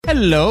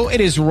Hello, it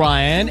is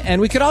Ryan,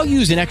 and we could all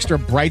use an extra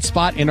bright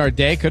spot in our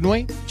day, couldn't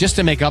we? Just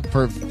to make up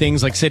for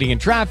things like sitting in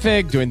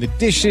traffic, doing the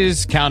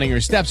dishes, counting your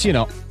steps,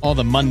 all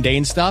the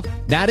mundane stuff.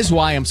 That is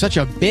why I'm such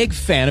a big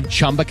fan of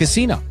Chumba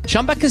Casino.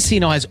 Chumba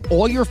Casino has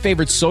all your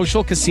favorite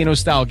social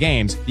casino-style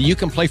games that you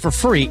can play for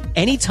free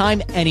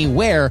anytime,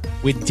 anywhere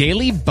with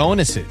daily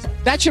bonuses.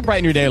 That should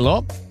brighten your day a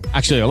little.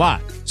 Actually, a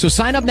lot. So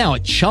sign up now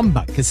at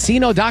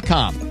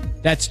ChumbaCasino.com.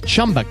 That's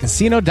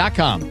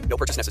ChumbaCasino.com. No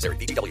purchase necessary.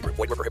 VGW Group.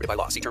 Void where prohibited by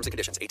law. See terms and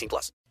conditions.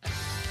 18+.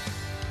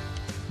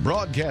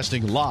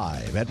 Broadcasting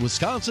live at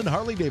Wisconsin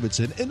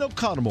Harley-Davidson in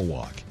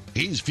Oconomowoc.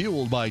 He's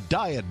fueled by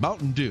Diet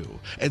Mountain Dew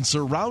and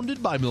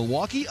surrounded by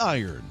Milwaukee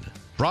Iron.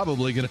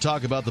 Probably going to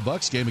talk about the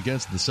Bucks game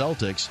against the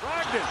Celtics.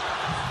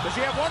 Brogdon. Does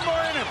he have one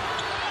more in him?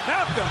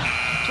 Malcolm.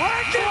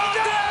 Brogdon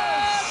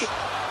does!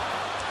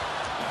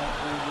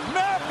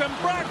 Malcolm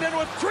Brogdon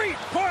with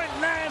 3.9.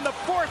 The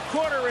fourth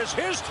quarter is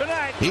his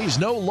tonight. He's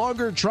no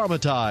longer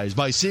traumatized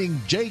by seeing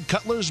Jay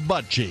Cutler's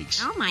butt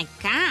cheeks. Oh, my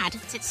God.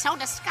 It's so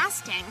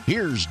disgusting.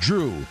 Here's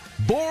Drew,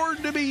 born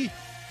to be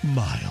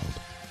mild.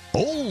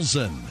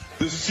 Olsen.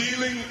 The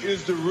ceiling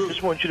is the roof.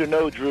 Just want you to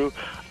know, Drew,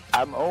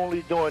 I'm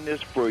only doing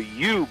this for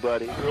you,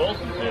 buddy.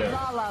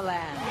 La La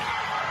Land.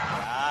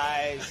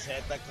 Nice.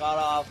 Hit the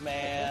cutoff,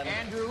 man.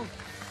 Andrew,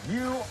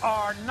 you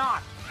are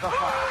not the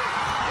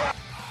fire.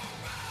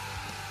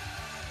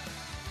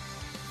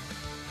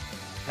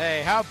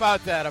 Hey, how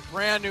about that? A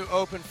brand new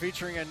open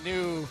featuring a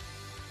new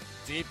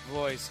deep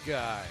voice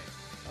guy.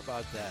 How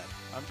about that?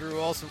 I'm Drew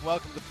Olson.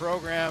 Welcome to the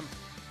program.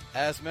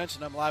 As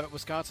mentioned, I'm live at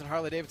Wisconsin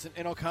Harley-Davidson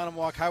in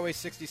Oconomowoc, Highway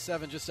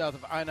 67, just south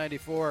of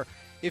I-94.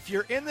 If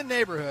you're in the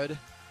neighborhood,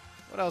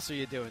 what else are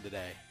you doing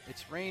today?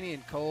 It's rainy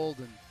and cold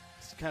and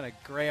it's kind of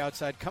gray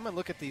outside. Come and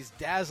look at these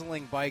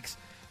dazzling bikes.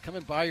 Come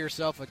and buy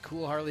yourself a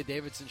cool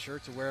Harley-Davidson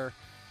shirt to wear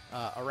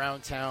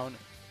around town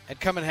and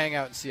come and hang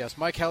out and see us.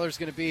 Mike Heller's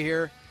going to be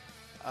here.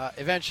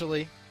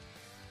 Eventually,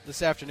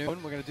 this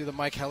afternoon, we're going to do the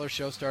Mike Heller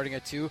Show starting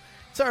at 2.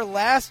 It's our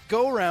last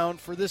go-round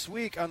for this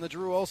week on the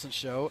Drew Olson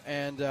Show,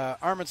 and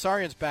Armin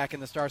Saryan's back in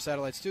the Star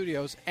Satellite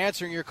Studios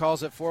answering your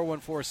calls at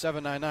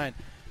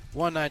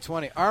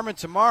 414-799-1920. Armin,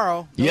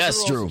 tomorrow,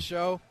 yes, Drew Drew. Olson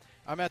Show,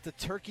 I'm at the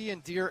Turkey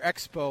and Deer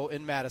Expo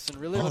in Madison.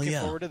 Really looking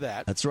forward to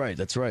that. That's right.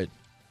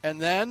 And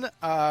then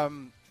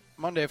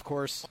Monday, of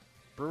course,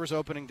 Brewers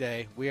opening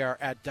day. We are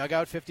at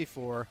Dugout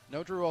 54,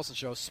 no Drew Olson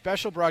Show,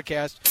 special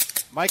broadcast.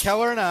 Mike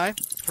Heller and I,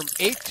 from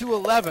 8 to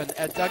 11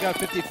 at Dugout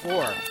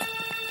 54,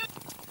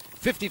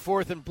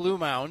 54th and Blue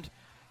Mound.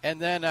 And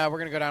then we're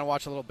going to go down and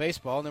watch a little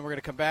baseball, and then we're going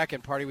to come back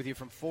and party with you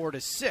from 4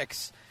 to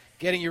 6,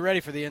 getting you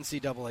ready for the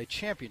NCAA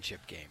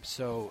championship game.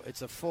 So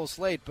it's a full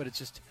slate, but it's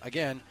just,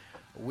 again,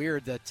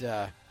 weird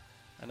that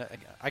and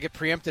I get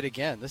preempted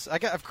again.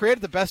 I've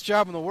created the best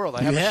job in the world.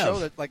 I have a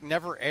show that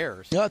never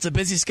airs. No, it's a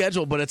busy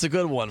schedule, but it's a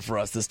good one for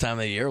us this time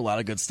of the year. A lot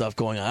of good stuff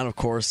going on. Of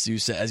course,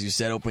 as you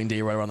said, opening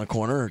day right around the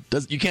corner.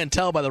 You can't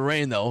tell by the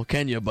rain, though,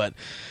 can you? But,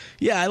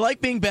 yeah, I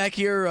like being back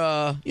here.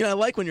 I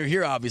like when you're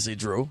here, obviously,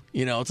 Drew.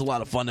 It's a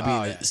lot of fun to be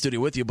in the studio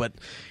with you. But,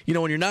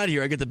 when you're not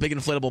here, I get the big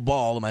inflatable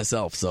ball to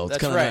myself, so it's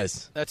kind of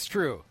nice. That's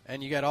true.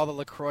 And you got all the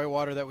LaCroix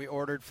water that we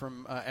ordered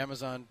from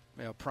Amazon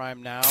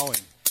Prime Now, and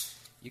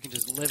you can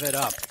just live it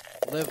up.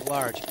 Live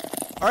large.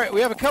 All right,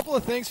 we have a couple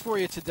of things for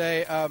you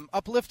today.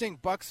 Uplifting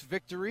Bucks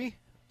victory.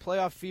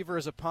 Playoff fever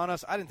is upon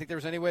us. I didn't think there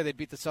was any way they'd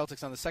beat the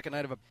Celtics on the second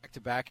night of a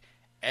back-to-back,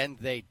 and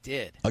they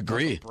did.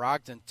 Agree.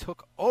 Brogdon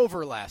took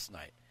over last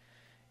night.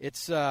 It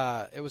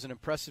was an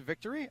impressive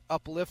victory,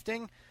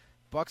 uplifting.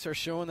 Bucks are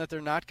showing that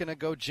they're not going to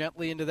go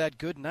gently into that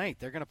good night.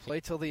 They're going to play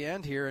till the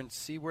end here and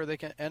see where they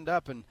can end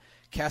up and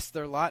cast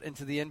their lot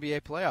into the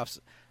NBA playoffs.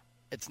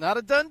 It's not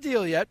a done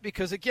deal yet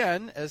because,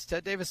 again, as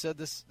Ted Davis said,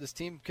 this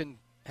team can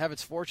have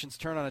its fortunes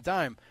turn on a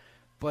dime,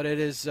 but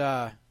it's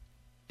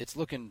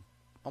looking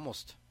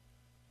almost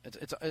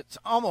it's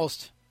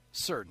almost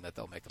certain that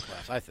they'll make the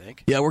playoffs, I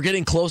think. Yeah, we're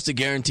getting close to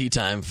guarantee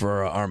time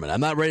for Armin. I'm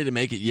not ready to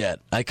make it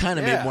yet. I kind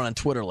of made one on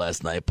Twitter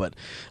last night, but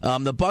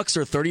the Bucks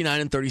are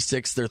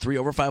 39-36. They're 3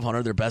 over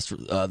 500.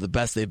 They're the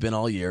best they've been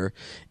all year,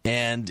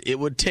 and it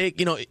would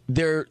take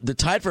they're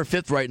tied for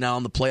fifth right now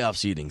in the playoff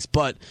seedings,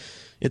 but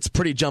it's a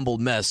pretty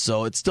jumbled mess,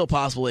 so it's still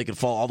possible they could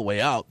fall all the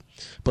way out.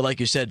 But like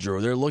you said,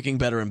 Drew, they're looking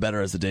better and better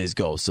as the days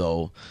go.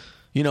 So,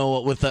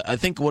 with I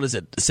think,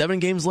 7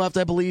 games left,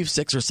 I believe,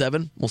 6 or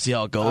 7. We'll see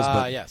how it goes.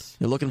 But yes,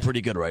 they're looking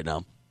pretty good right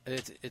now.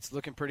 It's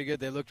looking pretty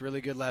good. They looked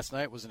really good last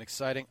night. It was an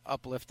exciting,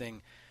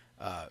 uplifting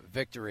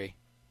victory.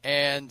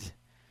 And,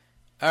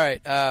 all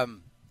right,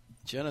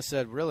 Jenna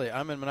said, really,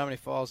 I'm in Menominee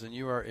Falls and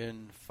you are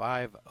in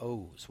 5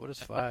 O's. What does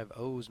 5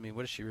 O's mean?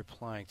 What is she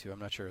replying to? I'm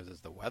not sure. Is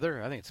it the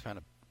weather? I think it's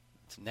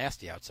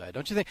nasty outside,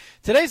 don't you think?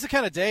 Today's the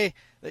kind of day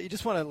that you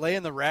just want to lay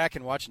in the rack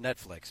and watch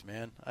Netflix,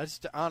 man.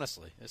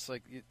 Honestly, it's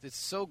like it's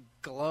so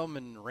glum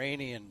and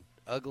rainy and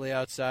ugly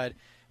outside.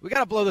 We got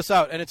to blow this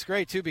out, and it's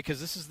great too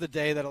because this is the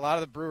day that a lot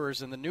of the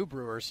Brewers and the new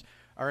Brewers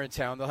are in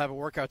town. They'll have a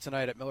workout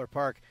tonight at Miller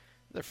Park.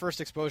 Their first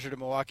exposure to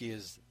Milwaukee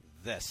is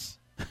this.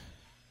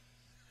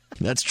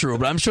 That's true,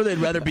 but I'm sure they'd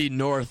rather be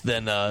north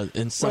than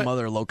in some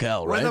other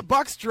locale, right? When the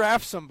Bucks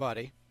draft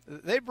somebody,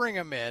 they bring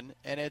them in,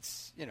 and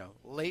it's,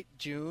 late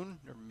June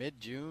or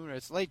mid-June. Or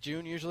it's late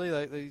June usually,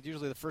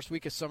 usually the first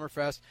week of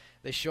Summerfest.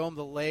 They show them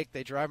the lake.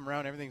 They drive them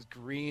around. Everything's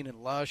green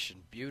and lush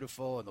and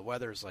beautiful, and the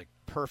weather is,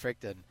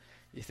 perfect. And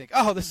you think,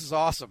 oh, this is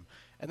awesome.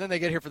 And then they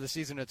get here for the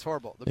season, and it's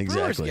horrible. The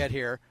Brewers get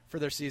here for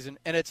their season,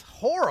 and it's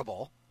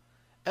horrible.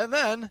 And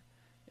then,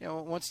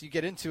 once you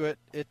get into it,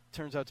 it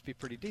turns out to be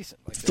pretty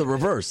decent. It's the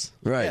reverse,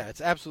 right? Yeah,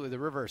 it's absolutely the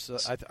reverse. So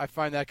I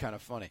find that kind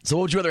of funny. So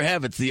what would you rather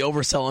have? It's the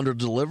oversell,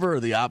 under-deliver, or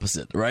the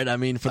opposite, right? I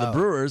mean, for the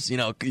Brewers,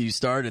 you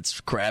start, it's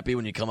crappy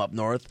when you come up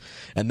north,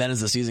 and then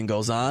as the season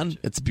goes on,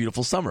 it's a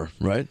beautiful summer,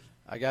 right?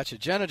 I got you.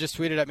 Jenna just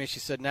tweeted at me. She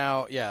said,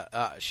 "Now,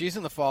 she's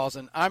in the Falls,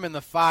 and I'm in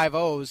the 5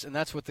 O's, and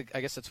that's what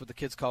I guess that's what the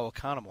kids call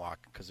Oconomowoc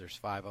because there's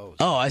 5 O's."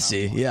 Oh, I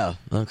see. Yeah.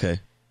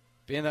 Okay.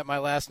 Being that my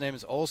last name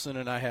is Olson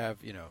and I have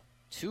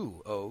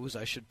 2 O's,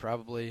 I should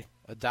probably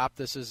adopt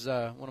this as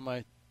one of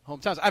my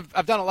hometowns.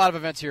 I've done a lot of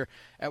events here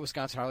at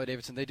Wisconsin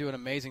Harley-Davidson. They do an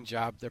amazing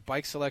job. Their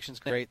bike selection's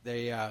great.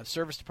 Their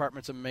service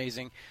department's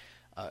amazing.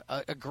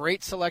 A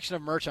great selection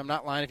of merch. I'm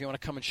not lying. If you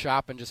want to come and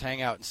shop and just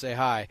hang out and say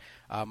hi,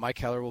 Mike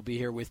Heller will be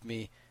here with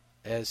me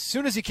as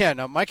soon as he can.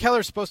 Now, Mike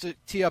Heller is supposed to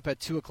tee up at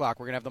 2 o'clock.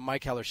 We're going to have the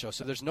Mike Heller Show,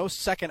 so there's no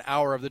second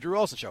hour of the Drew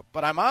Olson Show.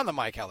 But I'm on the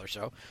Mike Heller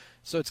Show,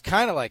 so it's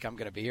kind of like I'm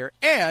going to be here.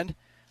 And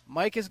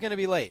Mike is going to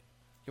be late.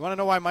 You want to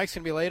know why Mike's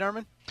going to be late,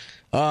 Armin?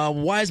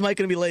 Why is Mike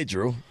going to be late,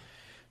 Drew?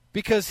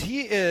 Because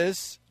he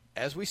is,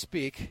 as we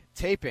speak,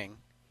 taping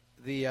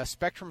the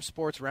Spectrum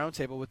Sports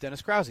Roundtable with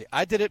Dennis Krause.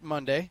 I did it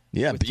Monday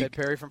with Ted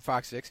Perry from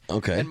Fox 6.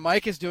 Okay. And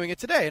Mike is doing it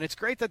today. And it's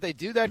great that they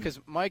do that because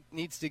Mike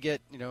needs to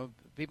get,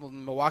 people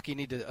in Milwaukee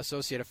need to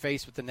associate a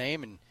face with the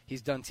name, and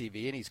he's done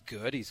TV, and he's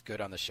good. He's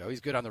good on the show. He's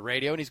good on the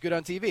radio, and he's good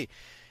on TV.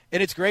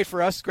 And it's great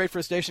for us, great for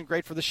the station,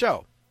 great for the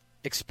show.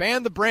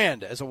 Expand the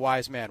brand, as a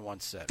wise man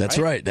once said. That's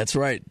right. That's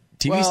right.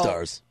 TV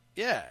stars.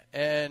 Yeah,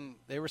 and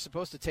they were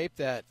supposed to tape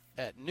that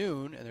at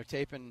noon, and they're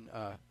taping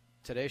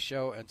today's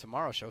show and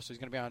tomorrow's show, so he's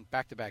going to be on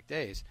back-to-back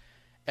days.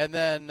 And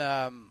then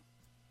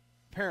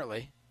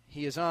apparently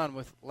he is on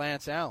with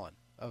Lance Allen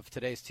of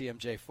today's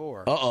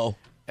TMJ4. Uh-oh.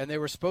 And they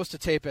were supposed to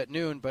tape at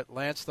noon, but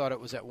Lance thought it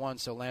was at 1,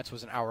 so Lance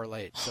was an hour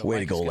late. So Way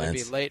to go, Lance. He's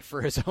going to be late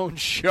for his own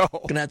show.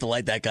 I'm going to have to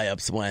light that guy up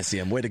when I see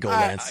him. Way to go,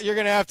 Lance. You're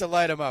going to have to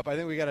light him up. I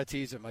think we got to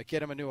tease him,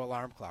 get him a new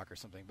alarm clock or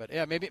something. But,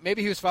 yeah,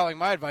 maybe he was following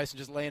my advice and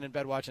just laying in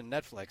bed watching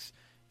Netflix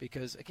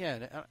because,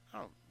 again,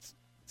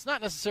 it's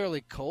not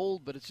necessarily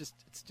cold, but it's just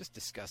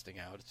disgusting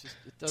out. It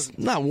doesn't.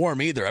 It's not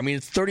warm either. I mean,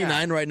 it's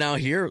 39 right now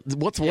here.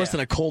 What's worse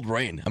than a cold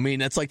rain? I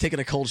mean, it's like taking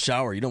a cold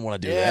shower. You don't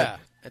want to do that.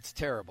 Yeah, it's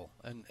terrible.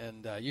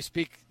 And you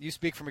speak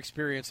from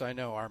experience, I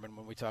know, Armin,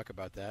 when we talk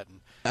about that. And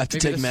I have to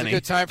maybe take this many. is a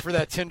good time for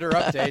that Tinder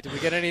update. Did we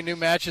get any new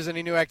matches,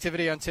 any new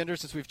activity on Tinder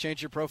since we've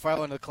changed your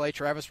profile under the Clay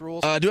Travis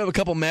rules? I do have a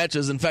couple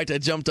matches. In fact, I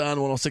jumped on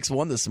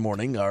 106.1 this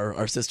morning,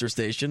 our sister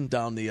station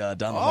down the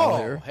hall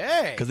here.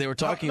 Hey, because they were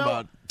talking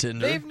about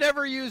Tinder. They've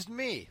never used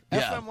me.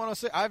 Yeah. FM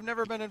 106. I've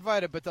never been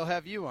invited, but they'll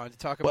have you on to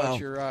talk about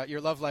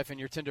your love life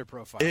and your Tinder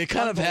profile. It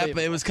kind of happened.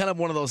 It was kind of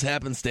one of those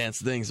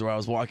happenstance things where I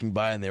was walking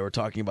by and they were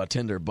talking about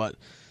Tinder, but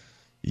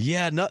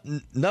yeah,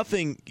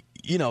 nothing.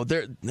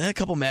 There a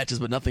couple matches,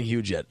 but nothing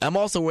huge yet. I'm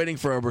also waiting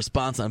for a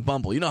response on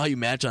Bumble. You know how you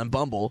match on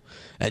Bumble,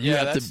 and you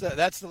have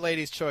that's the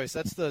ladies' choice.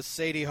 That's the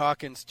Sadie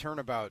Hawkins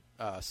turnabout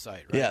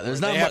site, right? Yeah,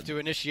 they have to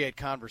initiate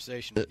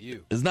conversation with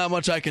you. There's not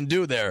much I can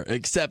do there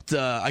except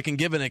I can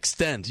give an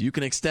extend. You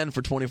can extend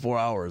for 24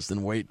 hours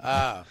and wait.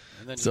 And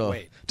then you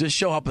wait. Just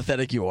show how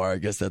pathetic you are. I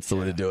guess that's the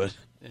way to do it.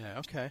 Yeah.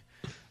 Okay.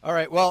 All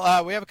right.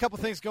 Well, we have a couple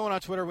things going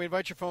on Twitter. We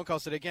invite your phone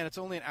calls today. Again, it's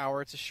only an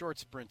hour. It's a short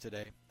sprint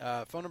today.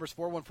 Phone number is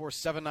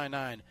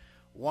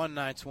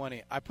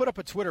 414-799-1920. I put up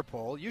a Twitter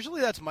poll.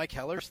 Usually that's Mike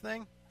Heller's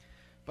thing,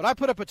 but I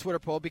put up a Twitter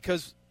poll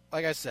because,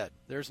 like I said,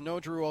 there's no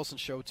Drew Olson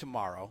show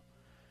tomorrow,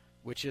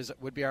 which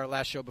would be our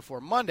last show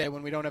before Monday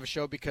when we don't have a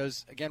show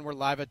because, again, we're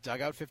live at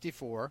Dugout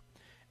 54,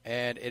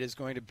 and it is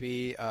going to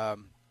be a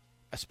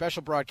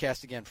special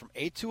broadcast again from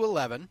 8 to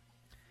 11,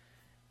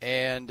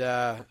 and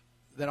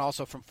then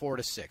also from 4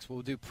 to 6.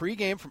 We'll do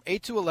pregame from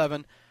 8 to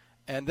 11,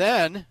 and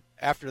then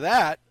after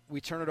that,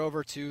 we turn it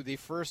over to the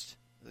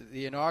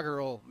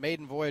inaugural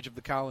maiden voyage of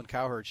the Colin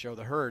Cowherd Show,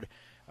 The Herd,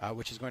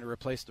 which is going to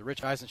replace the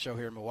Rich Eisen Show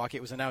here in Milwaukee.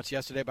 It was announced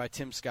yesterday by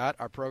Tim Scott,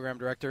 our program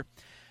director.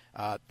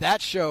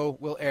 That show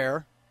will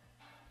air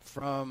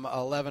from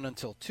 11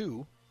 until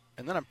 2,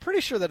 and then I'm pretty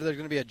sure that there's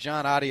going to be a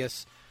John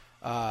Audius,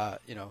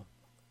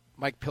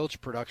 Mike Pilch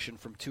production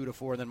from 2 to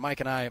 4. And then Mike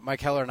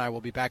Heller and I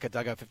will be back at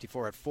Dugout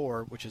 54 at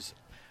 4, which is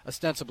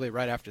ostensibly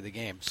right after the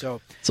game. So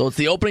it's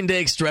the opening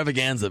day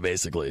extravaganza,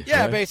 basically.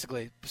 Yeah, right?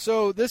 Basically.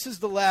 So this is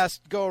the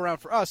last go-around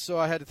for us, so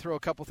I had to throw a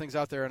couple things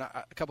out there and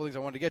a couple things I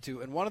wanted to get to.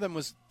 And one of them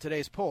was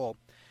today's poll.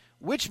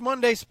 Which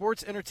Monday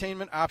sports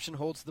entertainment option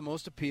holds the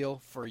most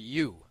appeal for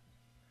you?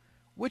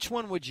 Which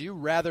one would you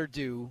rather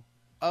do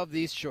of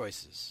these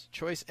choices?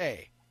 Choice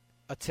A,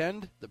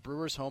 attend the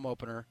Brewers home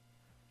opener,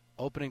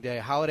 opening day,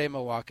 holiday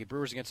Milwaukee,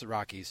 Brewers against the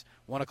Rockies,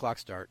 1 o'clock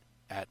start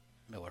at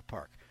Miller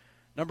Park.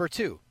 Number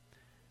 2,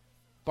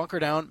 bunker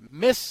down,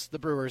 miss the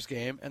Brewers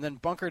game, and then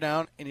bunker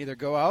down and either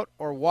go out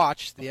or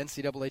watch the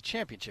NCAA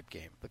championship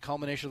game, the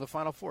culmination of the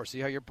Final Four. See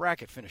how your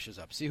bracket finishes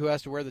up. See who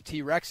has to wear the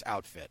T-Rex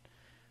outfit,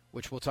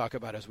 which we'll talk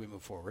about as we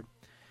move forward.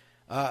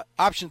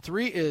 Option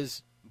 3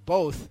 is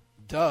both.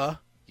 Duh.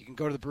 You can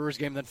go to the Brewers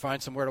game and then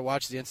find somewhere to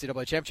watch the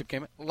NCAA championship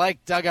game,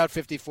 like Dugout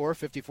 54,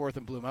 54th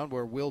and Blue Mound,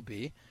 where we'll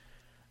be.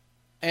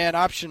 And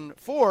option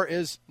 4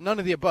 is none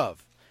of the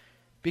above,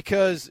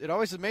 because it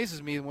always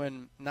amazes me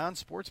when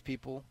non-sports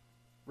people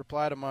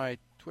reply to my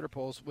Twitter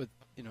polls with,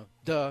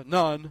 duh,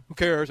 none, who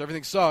cares,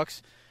 everything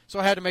sucks. So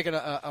I had to make an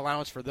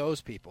allowance for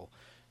those people.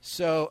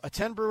 So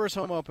attend Brewers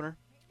home opener,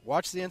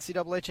 watch the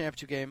NCAA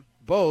championship game,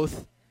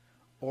 both,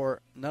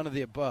 or none of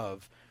the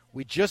above.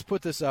 We just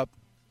put this up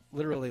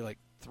literally like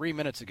 3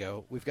 minutes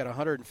ago. We've got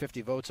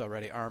 150 votes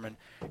already, Armin.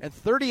 And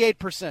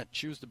 38%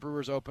 choose the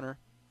Brewers opener,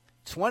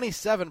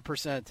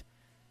 27%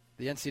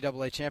 the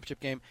NCAA championship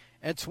game,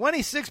 and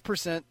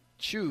 26%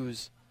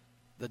 choose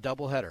the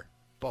doubleheader,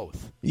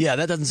 both. Yeah,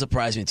 that doesn't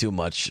surprise me too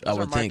much. Those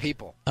are my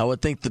people. I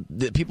would think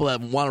the people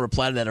that want to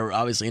reply to that are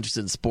obviously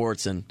interested in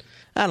sports, and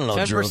I don't know,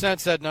 10% Drew.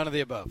 said none of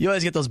the above. You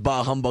always get those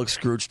bah humbug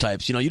Scrooge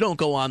types. You don't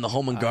go on the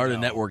Home and Garden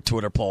Network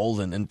Twitter polls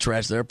and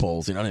trash their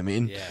polls. You know what I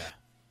mean? Yeah.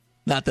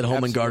 Not that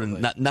Home and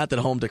Garden, not that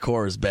home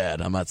decor is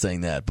bad. I'm not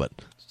saying that, but.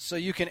 So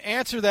you can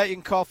answer that. You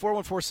can call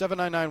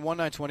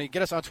 414-799-1920.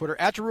 Get us on Twitter,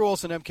 at Drew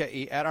Olson,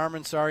 MKE, at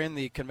Armin Saryan,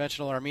 the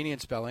conventional Armenian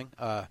spelling.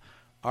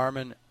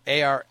 Armin,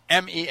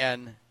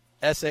 ARMEN,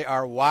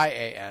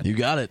 SARYAN. You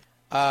got it.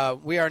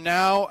 We are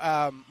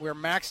now, we're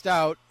maxed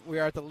out. We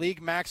are at the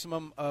league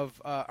maximum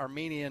of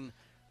Armenian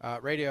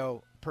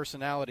radio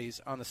personalities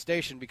on the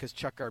station because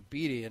Chuck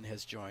Garbedian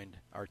has joined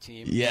our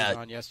team. Yeah. He was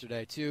on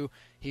yesterday, too.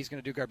 He's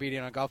going to do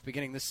Garbedian on Golf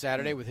beginning this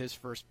Saturday with his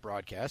first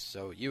broadcast.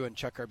 So you and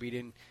Chuck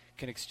Garbedian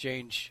can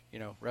exchange,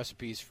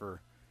 recipes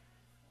for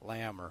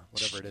lamb or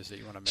whatever it is that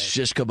you want to make.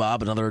 Shish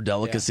kebab and other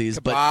delicacies.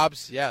 Yeah.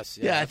 Kebabs, yes.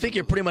 Yeah, I think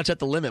you're pretty much at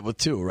the limit with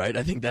 2, right?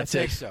 I think that's it.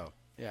 I think so.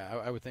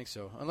 Yeah, I would think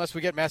so. Unless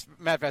we get Matt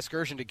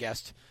Vasgersian to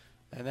guest.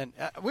 And then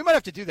we might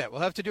have to do that.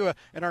 We'll have to do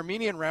an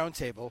Armenian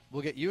roundtable.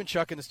 We'll get you and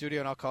Chuck in the studio,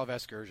 and I'll call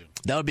Vasgersian.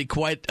 That would be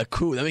quite a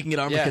coup. Then we can get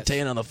Armin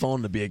Katayan on the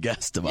phone to be a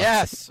guest of us.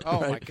 Yes.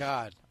 Oh, right? my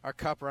God. Our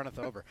cup runneth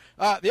over.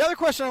 The other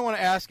question I want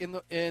to ask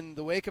in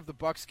the wake of the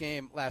Bucks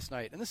game last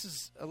night, and this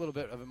is a little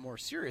bit of a more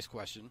serious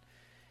question,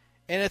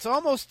 and it's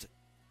almost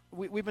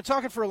we've been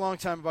talking for a long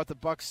time about the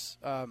Bucks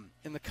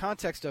in the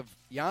context of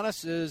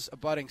Giannis is a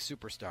budding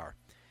superstar.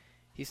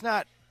 He's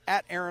not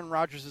at Aaron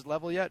Rodgers'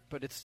 level yet,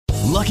 but it's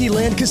Lucky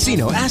Land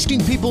Casino,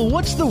 asking people,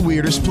 what's the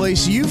weirdest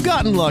place you've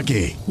gotten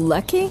lucky?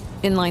 Lucky?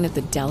 In line at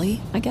the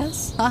deli, I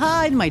guess?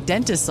 Aha, in my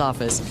dentist's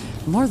office.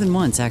 More than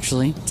once,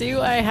 actually.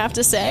 Do I have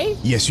to say?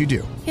 Yes, you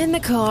do. In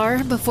the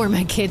car before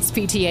my kids'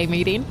 PTA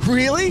meeting.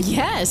 Really?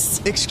 Yes.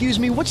 Excuse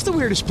me, what's the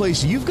weirdest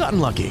place you've gotten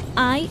lucky?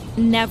 I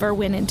never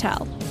win and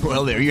tell.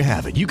 Well, there you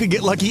have it. You can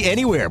get lucky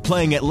anywhere,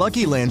 playing at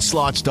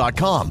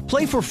LuckyLandSlots.com.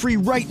 Play for free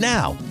right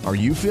now. Are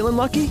you feeling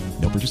lucky?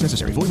 No purchase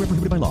necessary. Void where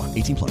prohibited by law.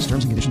 18+.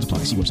 Terms and conditions apply.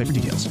 See website for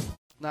details.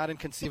 Not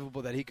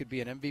inconceivable that he could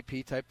be an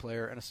MVP-type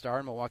player and a star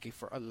in Milwaukee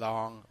for a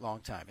long, long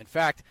time. In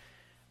fact,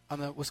 on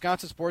the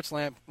Wisconsin sports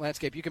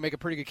landscape, you can make a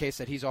pretty good case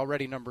that he's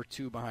already number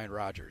 2 behind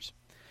Rodgers.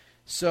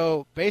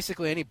 So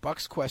basically, any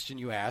Bucks question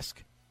you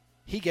ask,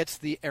 he gets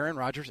the Aaron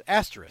Rodgers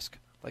asterisk.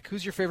 Like,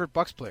 who's your favorite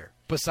Bucks player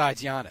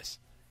besides Giannis?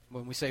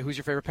 When we say, who's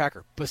your favorite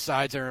Packer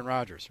besides Aaron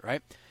Rodgers,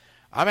 right?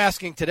 I'm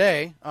asking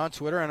today on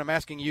Twitter, and I'm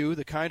asking you,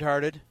 the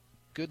kind-hearted,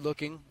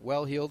 good-looking,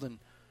 well-heeled, and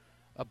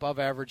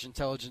above-average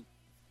intelligent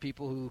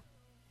people who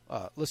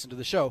listen to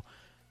the show,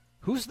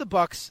 who's the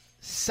Bucks'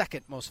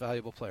 second most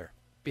valuable player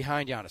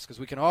behind Giannis?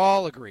 Because we can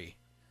all agree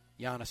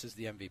Giannis is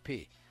the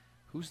MVP.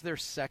 Who's their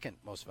second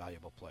most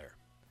valuable player?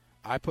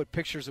 I put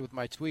pictures with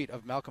my tweet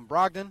of Malcolm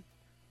Brogdon,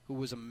 who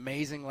was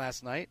amazing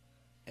last night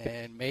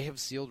and may have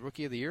sealed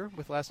Rookie of the Year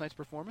with last night's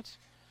performance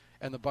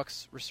and the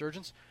Bucks'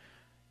 resurgence.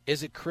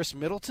 Is it Chris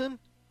Middleton,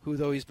 who,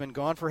 though he's been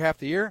gone for half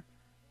the year,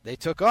 they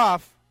took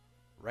off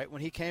right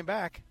when he came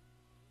back?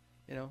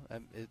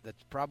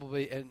 That's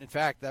probably, and in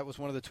fact, that was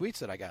one of the tweets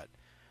that I got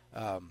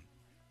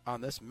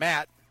on this.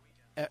 Matt,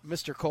 at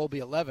Mr. Colby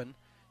 11,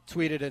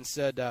 tweeted and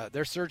said,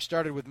 their surge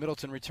started with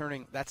Middleton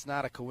returning. That's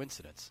not a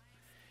coincidence.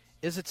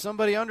 Is it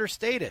somebody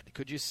understated?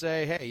 Could you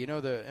say, hey,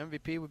 the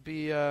MVP would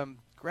be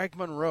Greg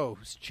Monroe,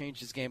 who's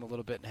changed his game a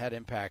little bit and had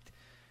impact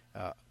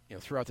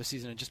throughout the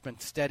season and just been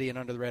steady and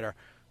under the radar.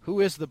 Who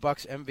is the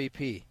Bucks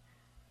MVP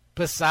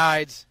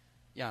besides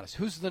Giannis?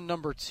 Who's the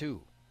number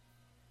 2?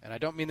 And I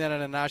don't mean that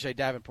in a Najee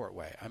Davenport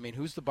way. I mean,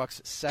 who's the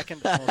Bucks'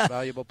 second most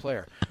valuable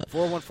player?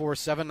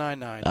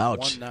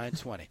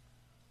 414-799-1920.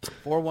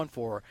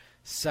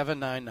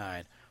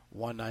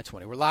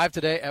 414-799-1920. We're live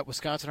today at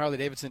Wisconsin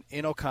Harley-Davidson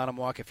in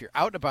Oconomowoc. If you're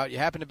out and about, you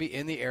happen to be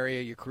in the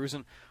area, you're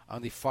cruising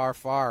on the far,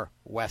 far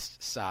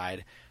west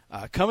side,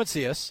 come and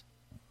see us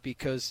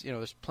because,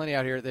 there's plenty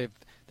out here.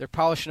 They're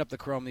polishing up the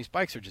chrome. These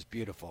bikes are just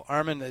beautiful.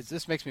 Armin,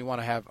 this makes me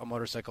want to have a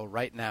motorcycle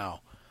right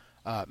now.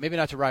 Maybe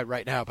not to ride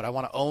right now, but I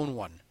want to own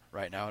one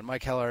right now. And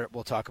Mike Heller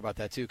will talk about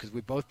that too because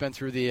we've both been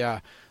through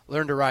the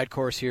Learn to Ride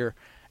course here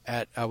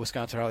at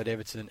Wisconsin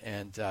Harley-Davidson,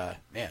 and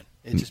man,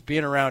 it's just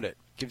being around it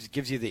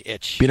gives you the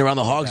itch. Being around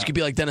the Hogs, you could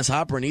be like Dennis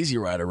Hopper, an Easy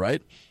Rider,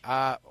 right?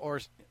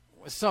 Or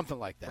something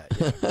like that.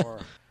 Yeah.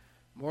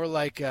 more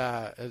like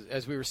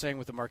as we were saying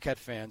with the Marquette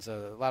fans,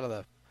 a lot of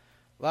the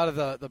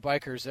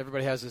bikers.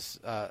 Everybody has this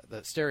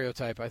the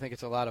stereotype. I think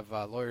it's a lot of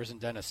lawyers and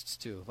dentists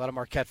too. A lot of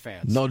Marquette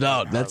fans. No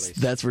doubt.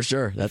 That's for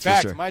sure. In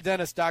fact, my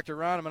dentist, Dr.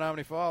 Ron in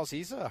Menominee Falls,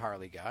 he's a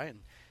Harley guy, and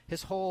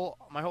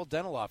my whole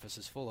dental office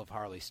is full of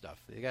Harley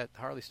stuff. They got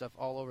Harley stuff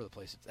all over the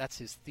place. That's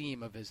his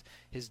theme of his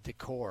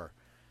decor.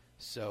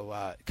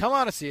 So come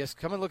on and see us.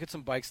 Come and look at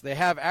some bikes. They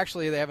have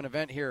an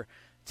event here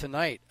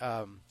tonight,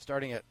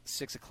 starting at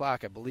 6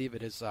 o'clock. I believe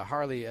it is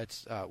Harley.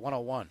 It's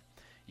 101.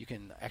 You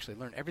can actually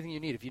learn everything you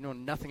need. If you know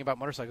nothing about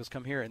motorcycles,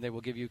 come here, and they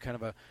will give you kind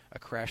of a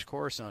crash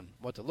course on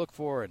what to look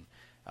for and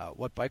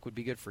what bike would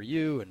be good for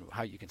you and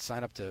how you can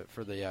sign up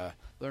for the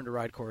Learn to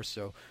Ride course.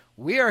 So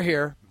we are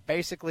here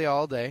basically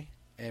all day,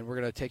 and we're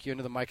going to take you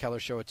into the Mike Heller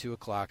Show at 2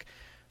 o'clock.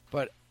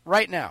 But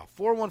right now,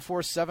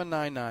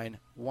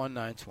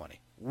 414-799-1920.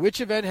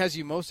 Which event has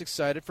you most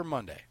excited for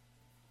Monday?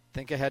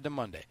 Think ahead to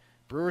Monday.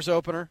 Brewers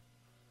opener,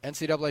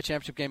 NCAA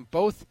championship game,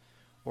 both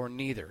or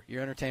neither,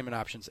 your entertainment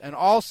options. And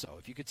also,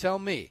 if you could tell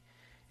me,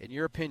 in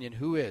your opinion,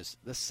 who is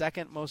the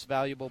second most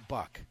valuable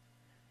buck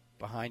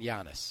behind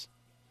Giannis?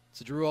 It's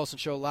the Drew Olson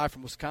Show live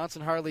from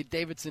Wisconsin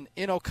Harley-Davidson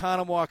in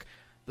Oconomowoc.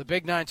 The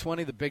Big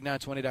 920,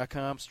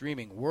 thebig920.com,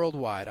 streaming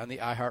worldwide on the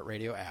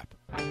iHeartRadio app.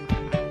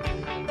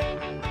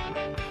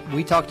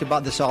 We talked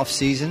about this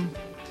off-season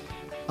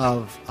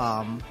of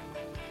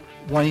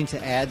wanting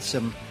to add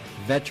some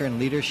veteran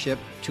leadership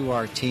to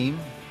our team.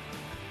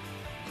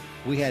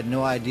 We had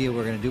no idea what we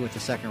were going to do with the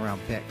second-round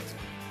pick.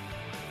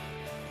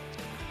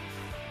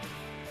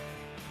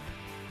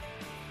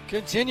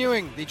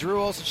 Continuing the Drew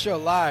Olson Show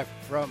live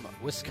from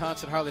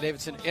Wisconsin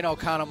Harley-Davidson in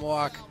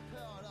Oconomowoc,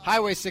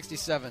 Highway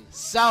 67,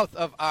 south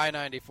of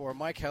I-94.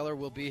 Mike Heller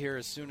will be here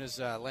as soon as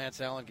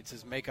Lance Allen gets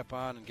his makeup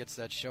on and gets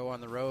that show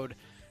on the road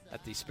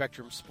at the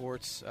Spectrum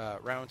Sports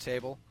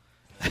Roundtable.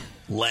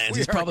 Lance,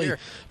 he's probably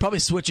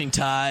switching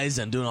ties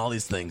and doing all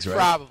these things, right?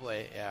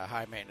 Probably, yeah,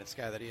 high-maintenance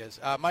guy that he is.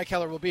 Mike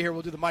Heller will be here.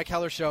 We'll do the Mike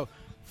Heller Show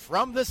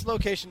from this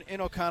location in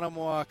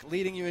Oconomowoc,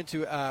 leading you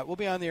into, we'll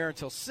be on the air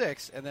until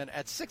 6, and then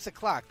at 6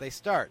 o'clock they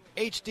start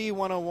HD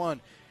 101,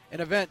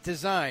 an event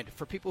designed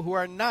for people who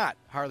are not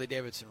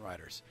Harley-Davidson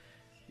riders.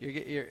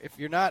 If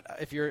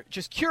you're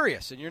just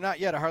curious and you're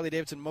not yet a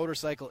Harley-Davidson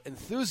motorcycle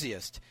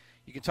enthusiast,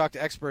 you can talk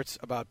to experts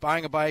about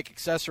buying a bike,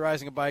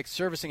 accessorizing a bike,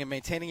 servicing and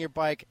maintaining your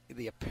bike,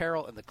 the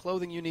apparel and the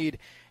clothing you need,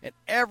 and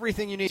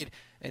everything you need.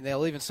 And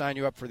they'll even sign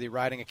you up for the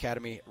Riding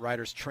Academy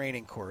Riders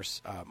Training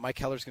Course. Mike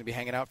Heller's going to be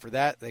hanging out for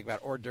that. They've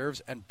got hors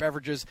d'oeuvres and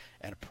beverages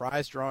and a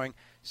prize drawing.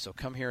 So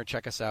come here and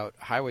check us out.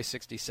 Highway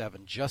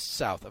 67, just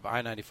south of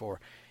I-94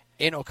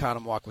 in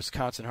Oconomowoc,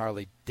 Wisconsin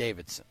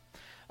Harley-Davidson.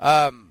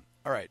 All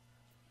right.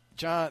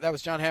 John, that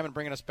was John Hammond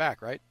bringing us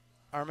back, right,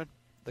 Armin?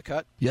 The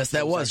cut? Yes,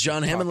 that was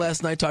John Hammond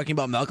last night talking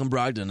about Malcolm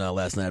Brogdon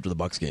last night after the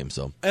Bucks game.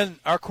 So, and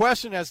our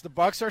question, as the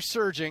Bucks are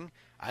surging,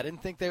 I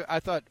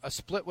thought a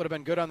split would have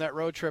been good on that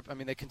road trip. I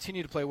mean, they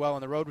continue to play well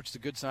on the road, which is a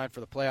good sign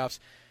for the playoffs.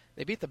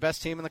 They beat the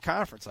best team in the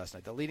conference last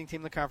night, the leading team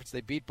in the conference. They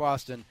beat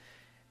Boston,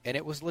 and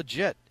it was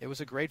legit. It was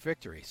a great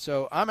victory.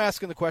 So I'm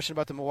asking the question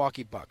about the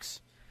Milwaukee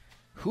Bucks.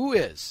 Who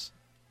is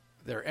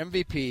their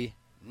MVP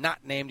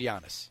not named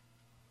Giannis?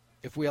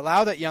 If we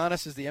allow that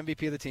Giannis is the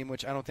MVP of the team,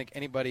 which I don't think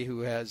anybody who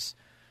has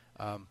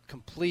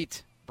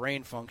complete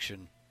brain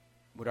function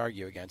would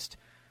argue against,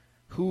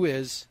 who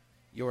is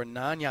your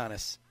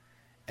non-Giannis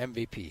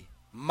MVP?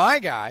 My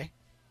guy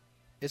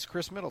is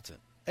Chris Middleton.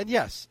 And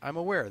yes, I'm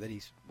aware that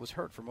he was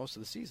hurt for most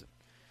of the season.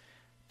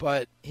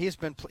 But he's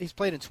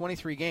played in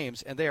 23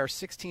 games, and they are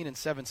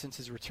 16-7 since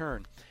his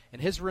return.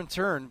 And his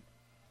return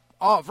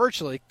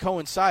virtually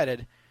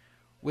coincided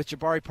with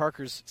Jabari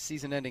Parker's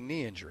season-ending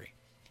knee injury.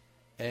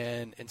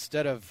 And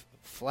instead of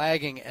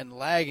flagging and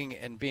lagging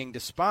and being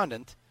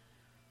despondent,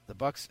 the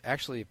Bucks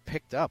actually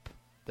picked up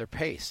their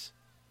pace,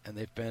 and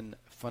they've been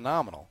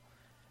phenomenal.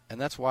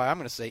 And that's why I'm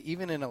going to say,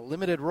 even in a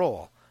limited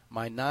role,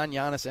 my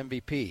non-Giannis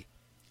MVP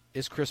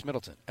is Chris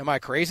Middleton. Am I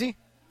crazy?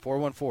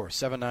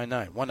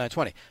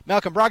 414-799-1920.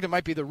 Malcolm Brogdon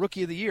might be the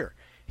Rookie of the Year.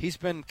 He's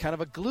been kind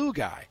of a glue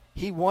guy.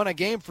 He won a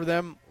game for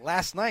them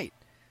last night,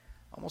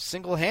 almost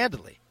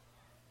single-handedly.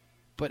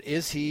 But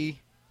does his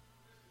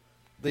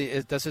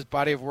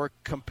body of work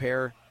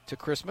compare to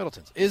Chris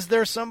Middleton's? Is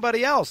there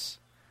somebody else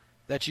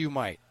that you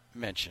might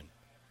mention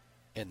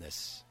in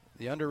this?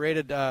 The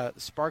underrated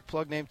spark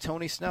plug named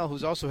Tony Snell,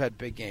 who's also had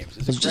big games.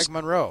 Is it Greg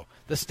Monroe,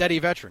 the steady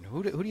veteran?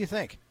 Who do you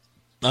think?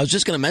 I was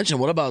just going to mention,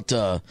 what about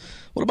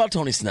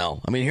Tony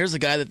Snell? I mean, here's the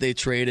guy that they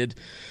traded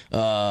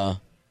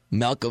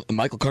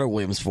Michael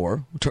Carter-Williams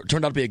for.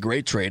 Turned out to be a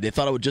great trade. They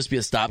thought it would just be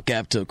a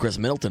stopgap to Chris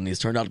Middleton. He's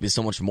turned out to be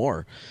so much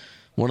more.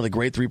 One of the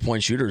great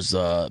three-point shooters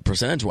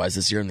percentage-wise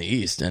this year in the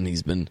East, and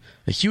he's been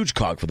a huge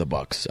cog for the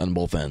Bucks on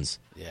both ends.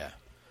 Yeah.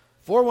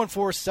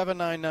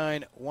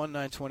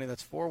 414-799-1920.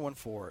 That's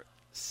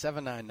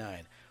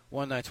 414-799-1920.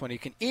 1920. You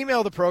can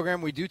email the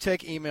program. We do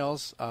take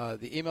emails.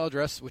 The email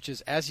address, which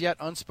is as yet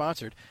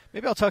unsponsored.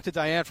 Maybe I'll talk to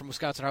Diane from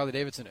Wisconsin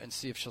Harley-Davidson and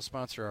see if she'll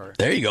sponsor our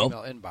email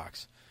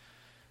inbox.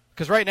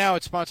 Because right now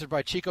it's sponsored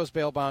by Chico's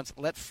Bail Bonds.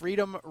 Let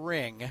freedom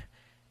ring.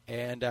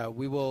 And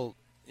we will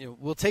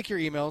we'll take your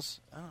emails.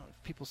 I don't know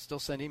if people still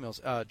send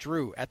emails.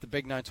 Drew at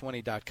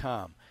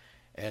thebig920.com.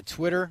 And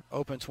Twitter,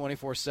 open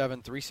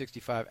 24/7,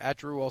 365, at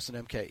Drew Olson,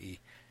 MKE,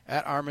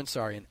 at Armin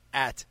Sarian,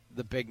 at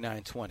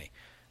thebig920.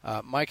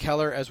 Mike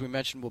Heller, as we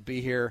mentioned, will be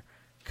here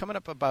coming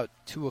up about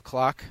 2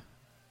 o'clock,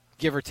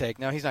 give or take.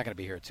 Now, he's not going to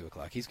be here at 2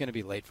 o'clock. He's going to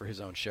be late for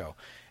his own show.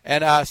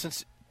 And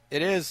since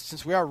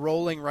we are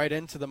rolling right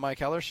into the Mike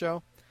Heller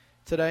show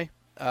today,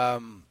 I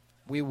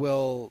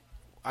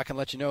can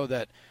let you know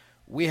that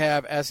we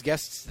have as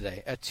guests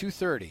today at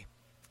 2:30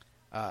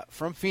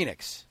 from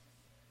Phoenix,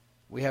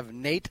 we have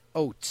Nate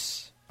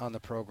Oates on the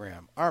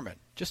program. Armin,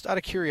 just out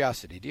of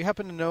curiosity, do you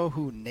happen to know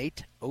who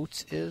Nate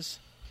Oates is?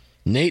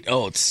 Nate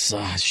Oates.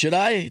 Should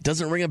I? It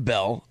doesn't ring a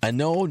bell. I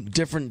know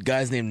different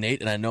guys named Nate,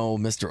 and I know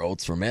Mr.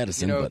 Oates from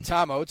Madison. You know but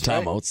Tom Oates,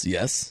 Tom right? Oates,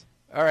 yes.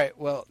 All right,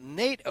 well,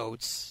 Nate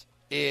Oates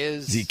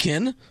is... Is he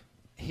kin?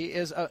 He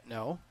is,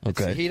 no.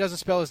 Okay. He doesn't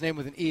spell his name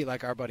with an E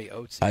like our buddy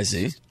Oates. I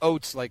see.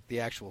 Oats like the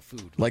actual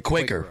food. Like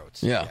Quaker.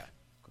 Oats. Yeah.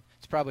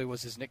 It probably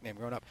was his nickname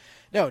growing up.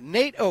 No,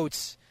 Nate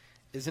Oates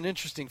is an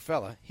interesting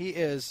fella. He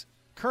is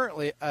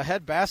currently a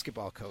head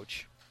basketball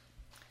coach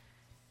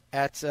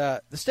at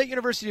the State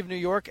University of New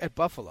York at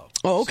Buffalo.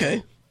 Oh, okay.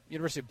 So,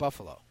 University of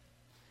Buffalo,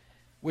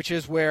 which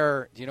is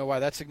where, do you know why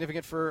that's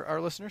significant for our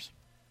listeners?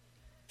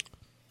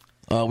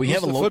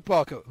 Who's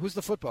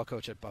the football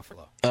coach at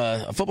Buffalo?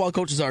 A football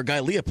coach is our guy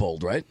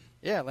Leopold, right?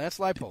 Yeah, Lance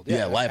Leipold.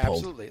 Yeah, Leipold.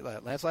 Absolutely,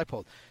 Lance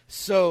Leipold.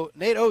 So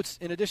Nate Oates,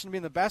 in addition to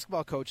being the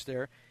basketball coach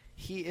there,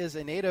 he is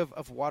a native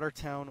of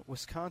Watertown,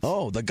 Wisconsin.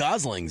 Oh, the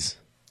Goslings.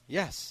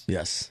 Yes.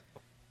 Yes.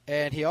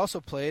 And he also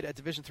played at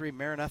Division III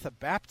Maranatha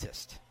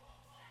Baptist.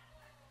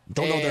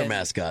 Don't know their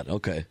mascot.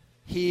 Okay.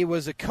 He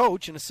was a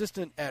coach, an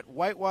assistant at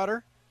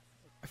Whitewater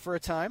for a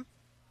time.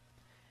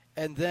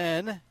 And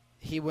then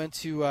he went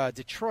to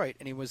Detroit,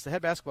 and he was the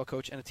head basketball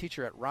coach and a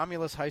teacher at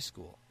Romulus High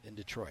School in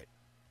Detroit,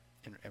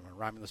 in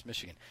Romulus,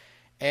 Michigan.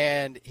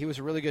 And he was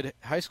a really good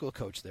high school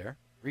coach there,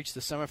 reached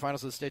the semifinals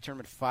of the state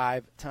tournament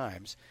 5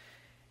 times.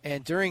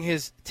 And during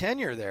his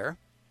tenure there,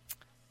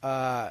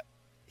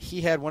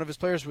 he had one of his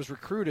players was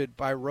recruited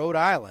by Rhode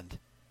Island,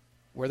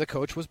 where the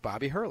coach was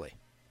Bobby Hurley.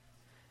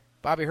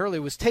 Bobby Hurley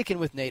was taken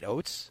with Nate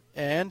Oates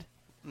and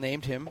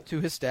named him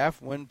to his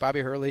staff when Bobby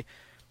Hurley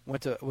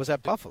was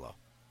at Buffalo.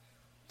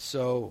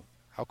 So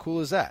how cool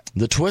is that?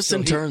 The twists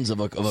and turns of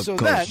a coach.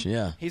 Then,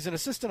 yeah. He's an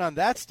assistant on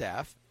that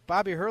staff.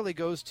 Bobby Hurley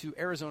goes to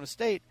Arizona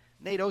State.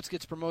 Nate Oates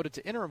gets promoted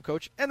to interim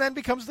coach and then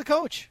becomes the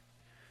coach.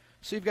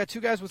 So you've got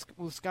 2 guys with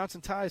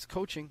Wisconsin ties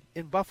coaching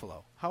in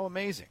Buffalo. How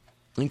amazing.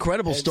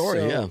 Incredible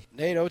story, yeah.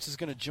 Nate Oates is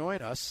going to join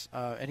us,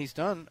 and he's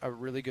done a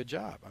really good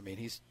job. I mean,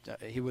 he's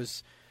had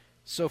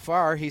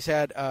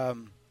a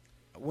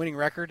winning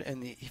record,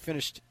 and he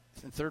finished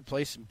in 3rd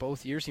place in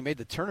both years. He made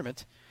the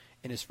tournament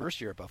in his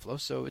first year at Buffalo,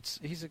 so it's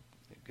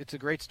a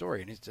great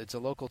story, and it's a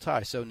local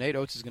tie. So Nate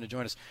Oates is going to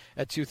join us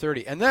at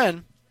 2:30. And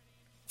then,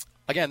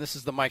 again, this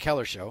is the Mike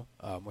Heller Show,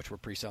 which we're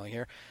pre-selling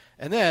here.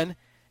 And then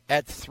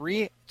at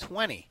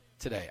 3:20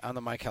 today on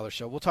the Mike Heller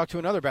Show, we'll talk to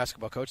another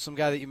basketball coach, some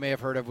guy that you may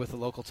have heard of with the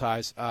local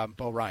ties,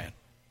 Bo Ryan.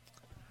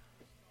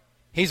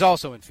 He's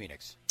also in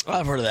Phoenix.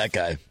 I've heard of that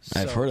guy.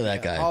 I've heard of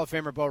that guy. Hall of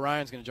Famer Bo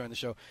Ryan's going to join the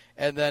show.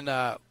 And then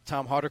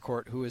Tom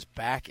Hardecourt, who is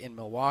back in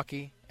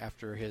Milwaukee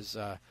after his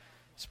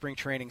spring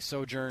training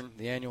sojourn,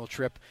 the annual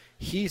trip.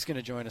 He's going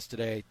to join us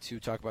today to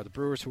talk about the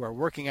Brewers, who are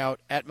working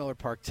out at Miller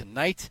Park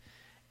tonight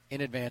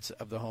in advance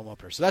of the home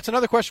opener. So that's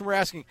another question we're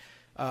asking,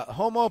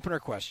 home opener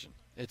question.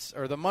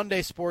 Or the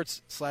Monday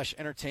sports /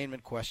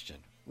 entertainment question.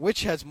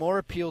 Which has more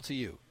appeal to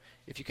you?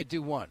 If you could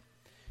do one.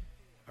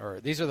 Or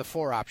these are the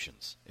 4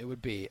 options. It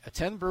would be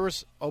attend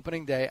Brewers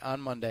opening day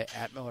on Monday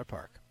at Miller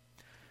Park.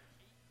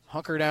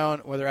 Hunker down,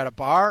 whether at a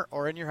bar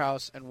or in your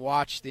house, and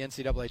watch the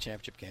NCAA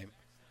championship game.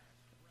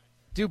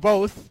 Do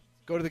both.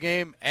 Go to the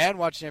game and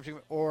watch the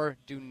championship, or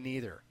do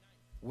neither.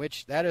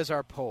 That is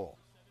our poll.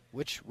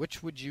 Which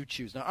would you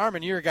choose? Now,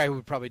 Armin, you're a guy who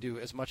would probably do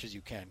as much as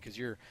you can because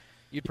you'd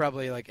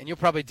probably and you'll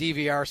probably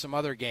DVR some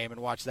other game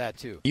and watch that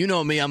too. You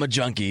know me, I'm a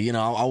junkie. You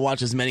know, I'll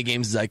watch as many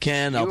games as I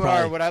can. You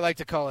are what I like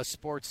to call a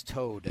sports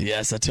toad.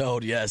 Yes, a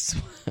toad, yes.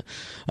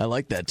 I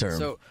like that term.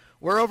 So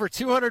we're over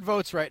 200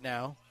 votes right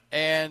now,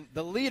 and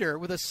the leader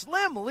with a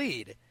slim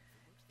lead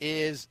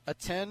is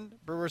attend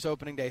Brewers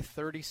opening day,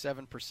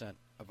 37%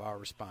 of our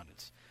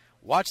respondents.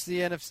 Watch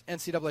the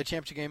NCAA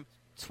championship game,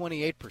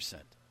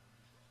 28%.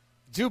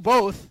 Do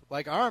both,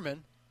 like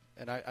Armin,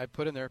 and I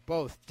put in there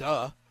both,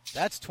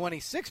 that's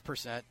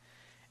 26%.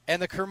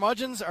 And the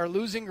curmudgeons are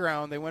losing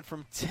ground. They went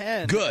from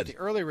 10 the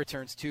early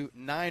returns to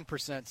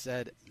 9%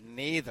 said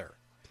neither.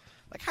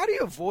 Like, how do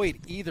you avoid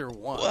either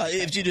one? Well,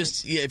 if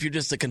you're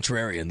just a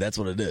contrarian, that's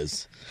what it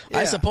is. Yeah,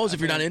 I suppose if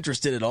you're not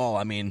interested at all,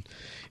 I mean,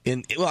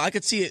 I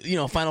could see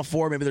it, Final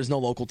Four, maybe there's no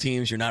local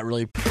teams. You're not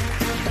really.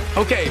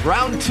 Okay,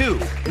 round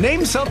 2.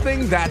 Name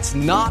something that's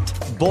not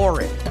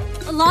boring.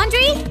 A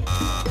laundry?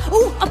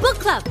 Ooh, a book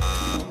club.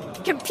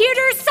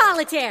 Computer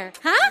solitaire,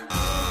 huh?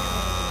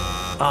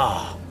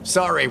 Ah, oh,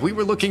 sorry. We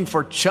were looking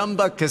for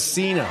Chumba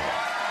Casino.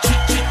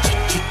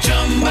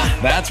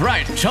 That's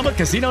right.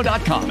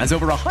 ChumbaCasino.com has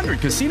over 100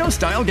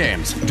 casino-style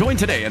games. Join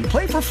today and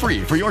play for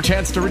free for your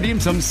chance to redeem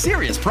some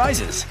serious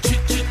prizes.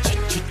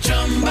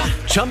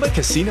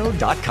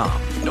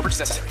 ChumbaCasino.com. No purchase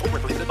necessary. Void where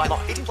prohibited by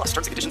law. 18 plus.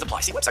 Terms and conditions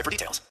apply. See website for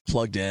details.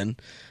 Plugged in.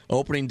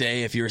 Opening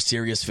day, if you're a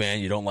serious fan,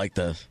 you don't like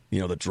the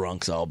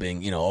drunks all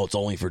being, it's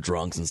only for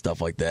drunks and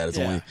stuff like that. It's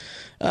only,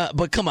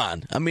 but come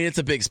on. I mean, it's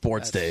a big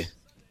sports day.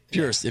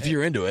 If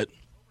you're into it.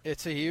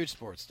 It's a huge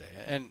sports day.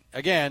 And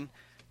again,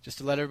 just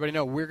to let everybody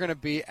know, we're going to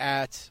be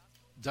at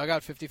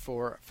Dugout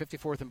 54,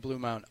 54th and Blue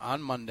Mountain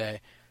on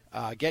Monday,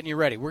 getting you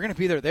ready. We're going to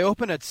be there. They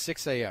open at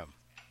 6 a.m.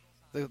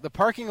 The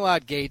parking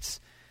lot gates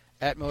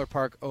at Miller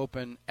Park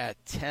open at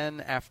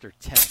 10 after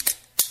 10.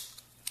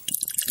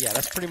 Yeah,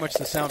 that's pretty much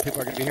the sound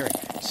people are going to be hearing.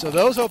 So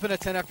those open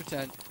at 10 after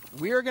 10.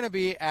 We are going to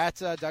be at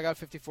Dugout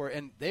 54,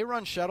 and they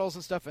run shuttles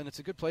and stuff, and it's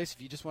a good place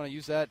if you just want to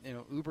use that.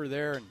 Uber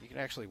there, and you can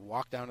actually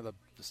walk down to the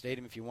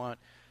stadium if you want,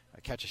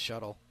 catch a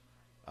shuttle.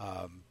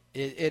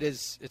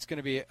 It's going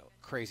to be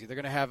crazy. They're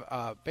going to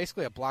have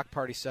basically a block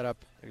party set up.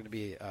 They're going to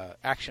be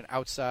action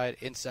outside,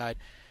 inside.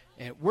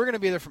 And we're going to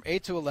be there from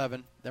 8 to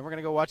 11. Then we're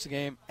going to go watch the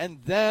game. And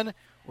then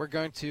we're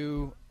going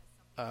to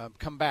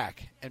come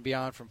back and be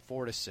on from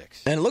 4 to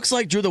 6. And it looks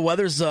like, Drew, the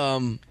weather's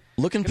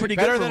looking pretty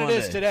good for Better than Monday.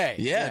 it is today.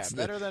 Yeah, it's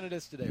better than it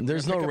is today.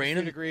 There's no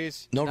rain.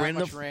 Degrees, no not rain.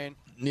 Much rain.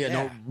 Yeah,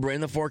 no rain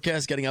in the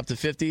forecast, getting up to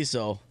 50.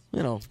 So,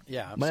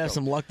 might have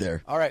some luck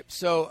there. All right.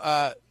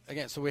 So,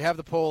 again, we have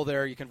the poll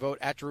there. You can vote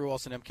at Drew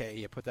Olson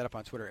MKE. I put that up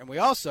on Twitter. And we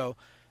also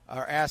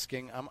are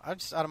asking, I'm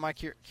just out of my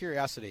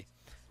curiosity,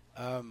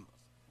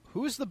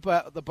 who's the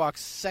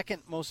Bucks'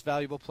 second most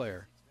valuable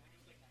player?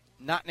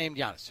 Not named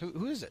Giannis.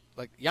 Who is it?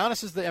 Like,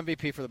 Giannis is the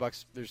MVP for the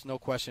Bucks. There's no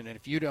question. And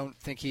if you don't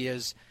think he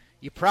is,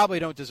 you probably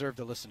don't deserve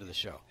to listen to the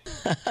show.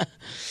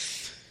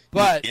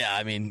 But yeah,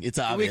 I mean, it's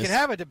obvious. We can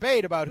have a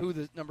debate about who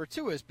the number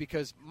 2 is,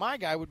 because my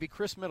guy would be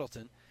Chris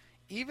Middleton,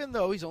 even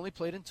though he's only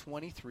played in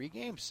 23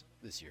 games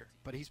this year.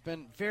 But he's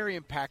been very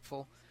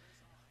impactful.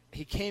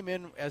 He came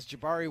in as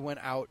Jabari went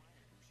out.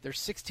 They're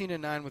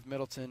 16-9 with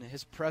Middleton.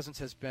 His presence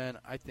has been,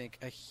 I think,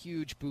 a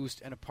huge boost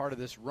and a part of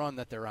this run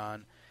that they're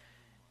on.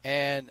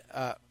 And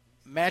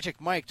Magic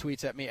Mike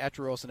tweets at me, at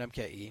Drew Olson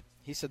MKE.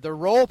 He said, the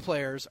role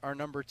players are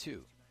number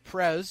 2.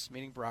 Prez,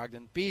 meaning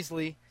Brogdon,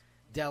 Beasley,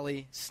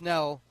 Delly,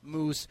 Snell,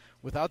 Moose.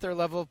 Without their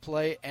level of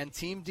play and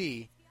Team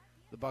D,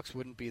 the Bucks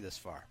wouldn't be this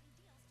far.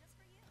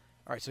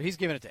 All right, so he's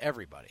giving it to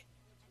everybody.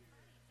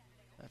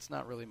 That's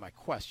not really my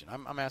question.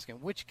 I'm asking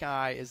which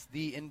guy is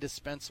the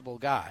indispensable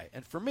guy.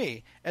 And for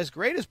me, as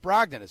great as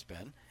Brogdon has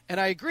been,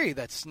 and I agree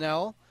that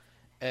Snell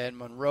and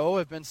Monroe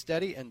have been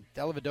steady, and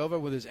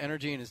Dellavedova with his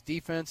energy and his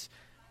defense,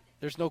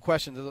 there's no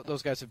question that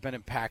those guys have been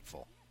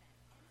impactful.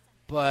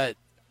 But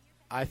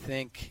I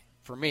think,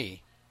 for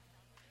me,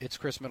 it's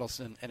Chris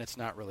Middleton, and it's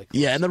not really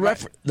close. Yeah, and the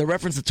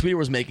reference the tweeter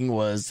was making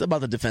was about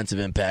the defensive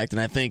impact,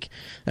 and I think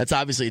that's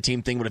obviously a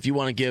team thing, but if you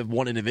want to give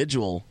one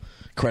individual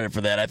credit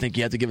for that, I think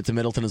you have to give it to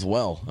Middleton as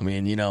well. I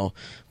mean,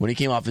 when he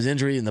came off his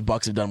injury and the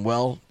Bucks have done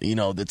well,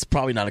 it's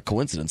probably not a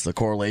coincidence. The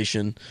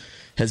correlation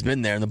has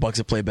been there, and the Bucks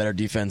have played better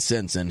defense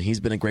since, and he's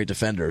been a great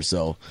defender.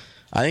 So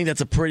I think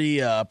that's a pretty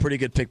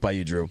good pick by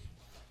you, Drew.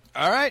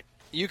 All right.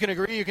 You can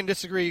agree, you can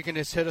disagree, you can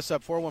just hit us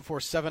up,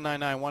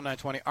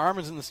 414-799-1920.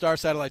 Armin's in the Star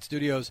Satellite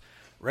Studios,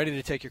 ready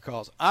to take your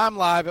calls. I'm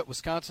live at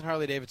Wisconsin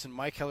Harley-Davidson.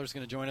 Mike Heller's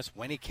going to join us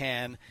when he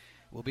can.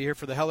 We'll be here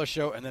for the Heller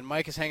Show, and then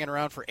Mike is hanging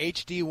around for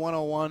HD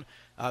 101,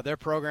 their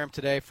program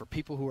today for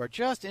people who are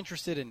just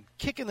interested in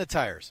kicking the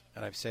tires.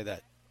 And I say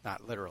that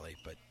not literally,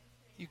 but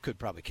you could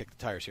probably kick the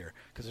tires here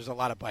because there's a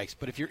lot of bikes.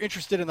 But if you're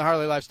interested in the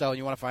Harley lifestyle and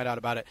you want to find out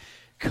about it,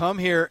 come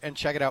here and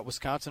check it out,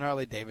 Wisconsin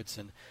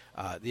Harley-Davidson.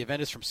 The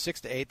event is from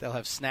 6 to 8. They'll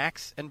have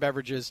snacks and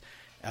beverages.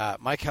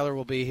 Mike Heller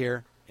will be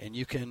here, and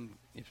you can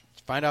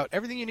find out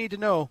everything you need to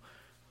know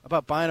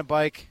about buying a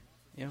bike,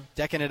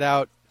 decking it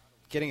out,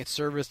 getting it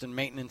serviced and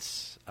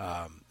maintenance.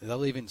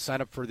 They'll even sign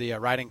up for the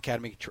Riding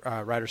Academy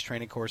riders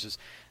training courses.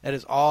 That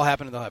is all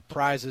happening. They'll have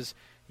prizes.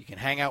 You can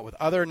hang out with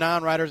other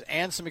non-riders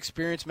and some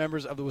experienced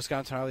members of the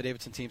Wisconsin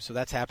Harley-Davidson team. So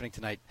that's happening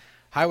tonight.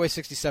 Highway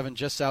 67,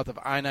 just south of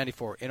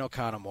I-94 in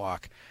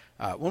Oconomowoc.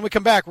 When we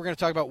come back, we're going to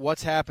talk about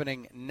what's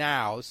happening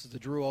now. This is the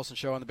Drew Olson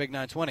Show on the Big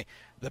 920.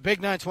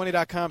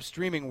 TheBig920.com,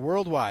 streaming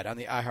worldwide on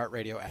the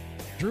iHeartRadio app.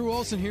 Drew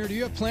Olson here. Do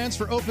you have plans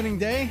for opening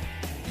day?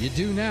 You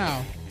do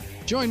now.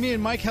 Join me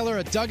and Mike Heller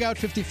at Dugout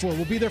 54.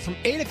 We'll be there from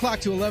 8 o'clock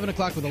to 11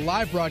 o'clock with a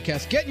live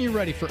broadcast, getting you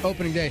ready for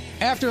opening day.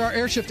 After our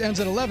air shift ends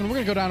at 11, we're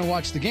going to go down and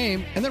watch the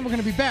game, and then we're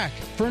going to be back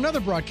for another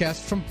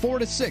broadcast from 4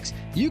 to 6.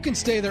 You can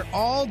stay there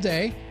all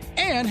day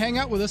and hang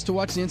out with us to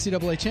watch the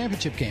NCAA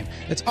championship game.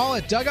 It's all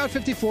at Dugout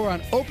 54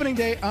 on opening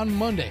day on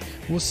Monday.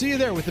 We'll see you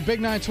there with the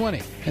Big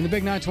 920 and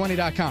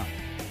thebig920.com.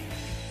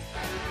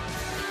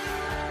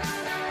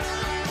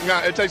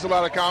 It takes a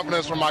lot of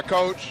confidence from my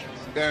coach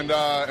and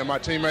my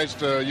teammates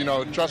to,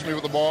 trust me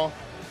with the ball.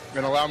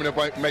 and allow me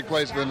to make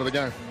plays at the end of the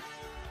game.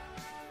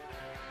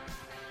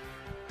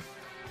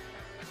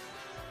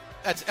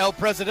 That's El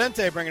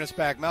Presidente bringing us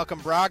back. Malcolm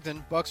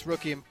Brogdon, Bucks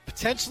rookie, and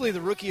potentially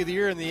the rookie of the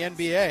year in the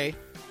NBA.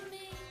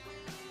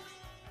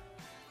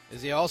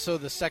 Is he also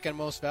the second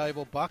most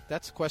valuable Buck?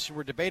 That's a question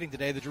we're debating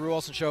today. The Drew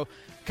Olson Show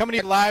coming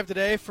to you live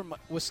today from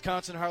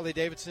Wisconsin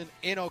Harley-Davidson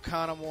in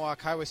Oconomowoc,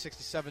 Highway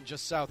 67,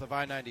 just south of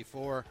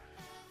I-94.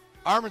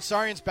 Armin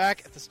Sarian's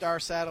back at the Star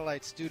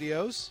Satellite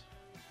Studios,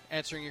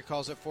 answering your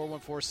calls at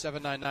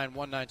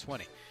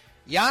 414-799-1920.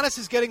 Giannis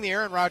is getting the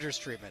Aaron Rodgers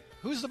treatment.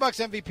 Who's the Bucks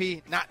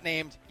MVP not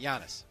named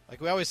Giannis? Like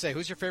we always say,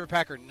 who's your favorite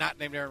Packer not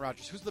named Aaron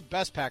Rodgers? Who's the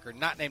best Packer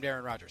not named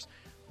Aaron Rodgers?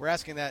 We're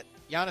asking that.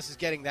 Giannis is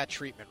getting that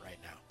treatment right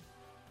now.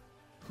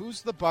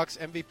 Who's the Bucks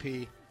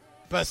MVP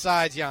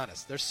besides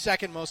Giannis? Their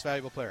second most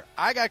valuable player.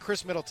 I got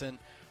Chris Middleton.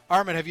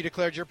 Armin, have you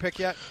declared your pick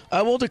yet?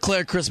 I will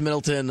declare Chris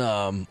Middleton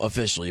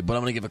officially, but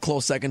I'm going to give a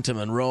close second to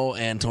Monroe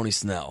and Tony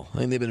Snell. I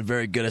think they've been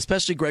very good,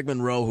 especially Greg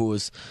Monroe, who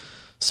was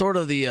sort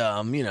of the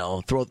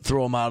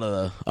throw him out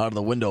of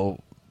the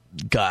window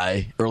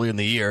guy earlier in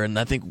the year, and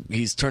I think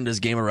he's turned his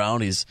game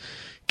around. He's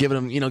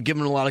given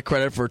him a lot of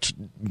credit for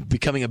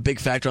becoming a big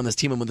factor on this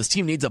team. And when this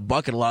team needs a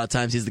bucket, a lot of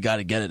times he's the guy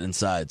to get it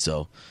inside.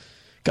 So,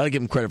 got to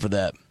give him credit for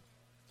that.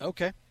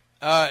 Okay,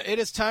 it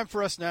is time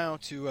for us now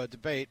to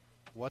debate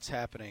what's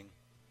happening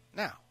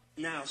now.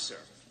 Now, sir,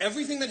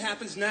 everything that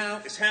happens now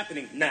is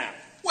happening now.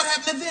 What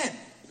happened then?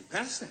 We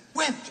passed that.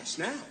 When? Just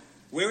now.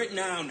 We're at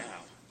now.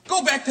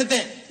 Go back to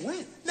then.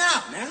 When?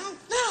 Now. Now?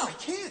 Now. I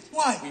can't.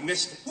 Why? We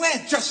missed it.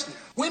 When? Just now.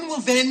 When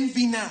will then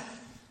be now?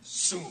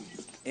 Soon.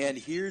 And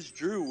here's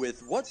Drew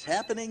with what's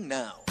happening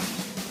now.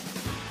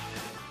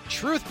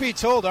 Truth be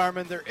told,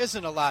 Armin, there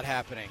isn't a lot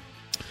happening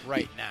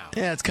right now.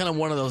 Yeah, it's kind of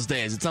one of those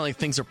days. It's not like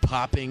things are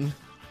popping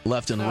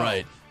left and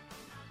right.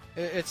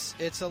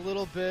 It's a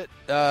little bit.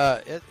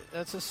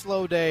 It's a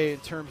slow day in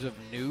terms of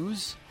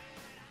news,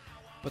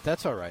 but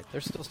that's all right.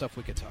 There's still stuff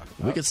we could talk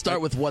about. We could start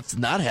with what's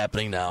not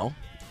happening now.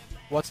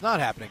 What's not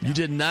happening now? You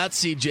did not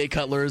see Jay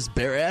Cutler's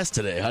bare ass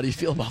today. How do you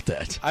feel about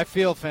that? I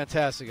feel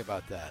fantastic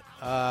about that.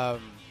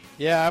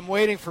 Yeah, I'm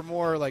waiting for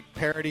more like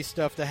parody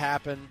stuff to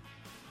happen.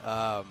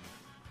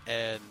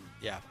 And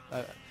yeah,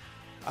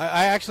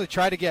 I actually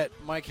tried to get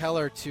Mike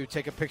Heller to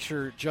take a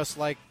picture just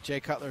like Jay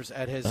Cutler's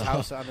at his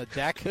house on the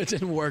deck. It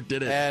didn't work,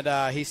 did it?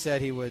 And he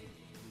said he would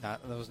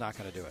not. That was not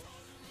going to do it.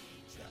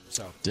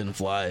 So didn't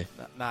fly.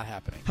 Not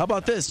happening. How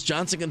about this?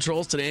 Johnson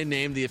Controls today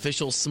named the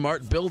official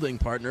smart building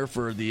partner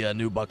for the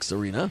new Bucks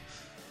arena.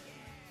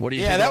 What do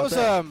you think about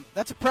that?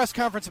 That's a press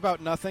conference about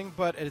nothing,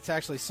 but it's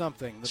actually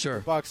something.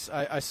 The Bucks.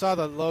 I saw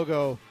the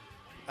logo.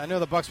 I know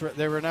the Bucks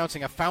they were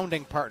announcing a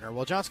founding partner.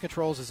 Well, Johnson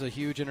Controls is a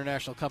huge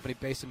international company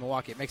based in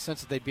Milwaukee. It makes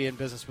sense that they'd be in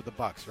business with the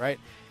Bucks,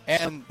 right?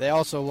 And they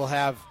also will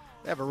have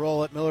a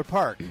role at Miller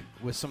Park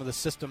with some of the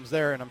systems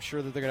there, and I'm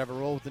sure that they're going to have a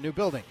role with the new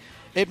building.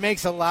 It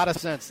makes a lot of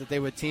sense that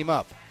they would team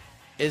up.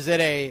 Is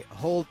it a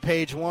hold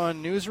page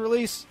one news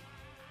release?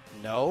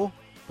 No.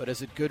 But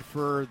is it good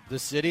for the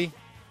city,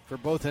 for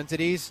both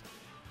entities,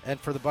 and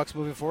for the Bucks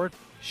moving forward?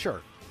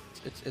 Sure.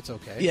 It's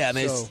okay. Yeah, and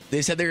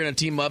they said they're going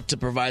to team up to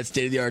provide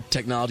state-of-the-art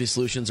technology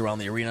solutions around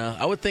the arena.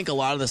 I would think a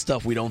lot of the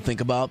stuff we don't think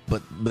about,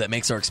 but that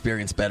makes our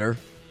experience better.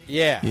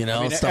 Yeah. You know,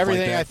 I mean, stuff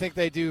everything like that. I think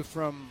they do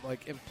from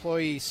like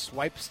employee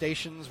swipe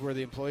stations where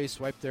the employees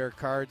swipe their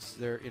cards,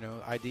 their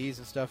IDs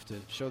and stuff to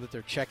show that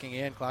they're checking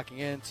in, clocking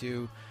in,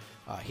 to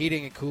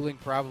heating and cooling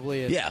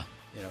probably, and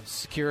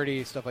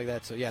security, stuff like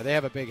that. So yeah, they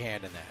have a big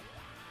hand in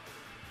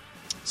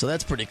that. So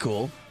that's pretty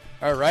cool.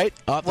 All right.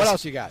 What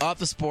else you got? Off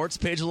the sports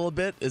page a little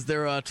bit. Is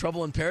there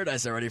trouble in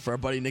paradise already for our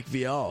buddy Nick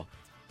Viall?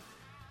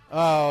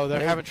 Oh,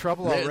 they're having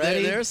trouble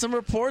already? There are some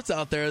reports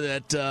out there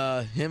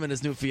that him and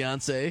his new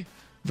fiancée,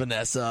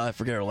 Vanessa, I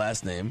forget her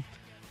last name,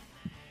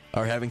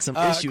 are having some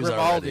issues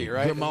already.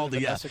 Right? Grimaldi,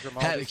 yeah.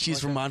 Grimaldi,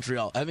 she's from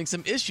Montreal. Having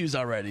some issues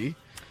already.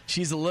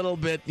 She's a little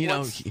bit,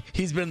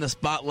 he's been in the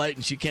spotlight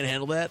and she can't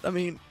handle that. I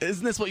mean,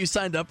 isn't this what you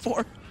signed up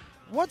for?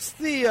 What's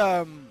the,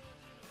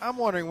 I'm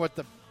wondering what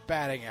the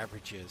batting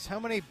average is. How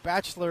many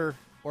bachelor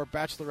or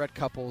bachelorette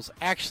couples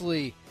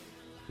actually,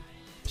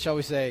 shall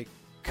we say,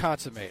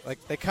 consummate?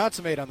 Like, they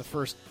consummate on the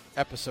first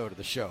episode of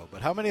the show,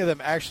 but how many of them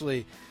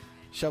actually,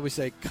 shall we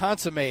say,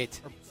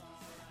 consummate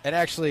and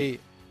actually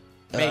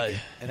make it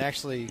and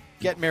actually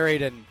get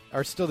married and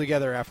are still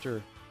together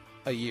after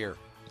a year?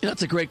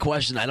 That's a great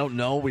question. I don't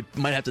know. We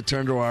might have to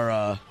turn to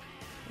our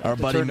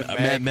buddy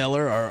Matt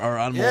Miller, our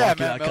on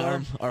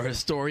Milwaukee.com, our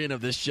historian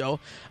of this show.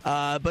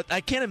 But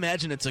I can't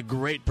imagine it's a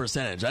great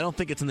percentage. I don't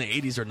think it's in the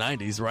 80s or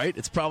 90s, right?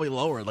 It's probably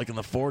lower, like in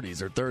the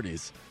 40s or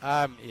 30s.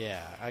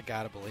 Yeah, I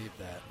gotta believe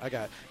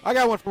that. I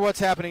got one for what's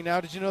happening now.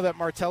 Did you know that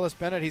Martellus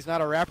Bennett? He's not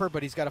a rapper,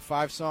 but he's got a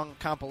 5-song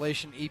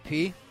compilation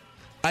EP.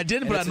 I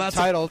did, but I'm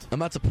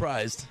not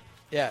surprised.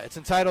 Yeah, it's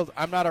entitled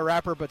 "I'm Not a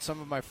Rapper, but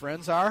Some of My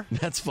Friends Are."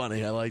 That's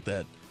funny. I like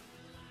that.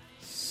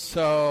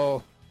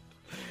 So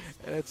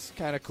it's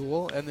kind of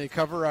cool, and the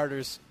cover art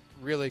is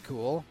really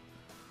cool.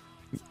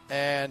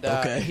 And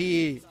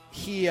he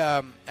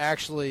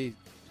actually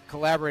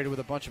collaborated with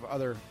a bunch of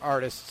other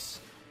artists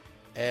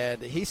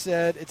And he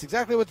said, it's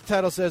exactly what the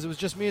title says. It was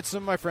just me and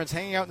some of my friends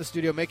hanging out in the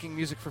studio making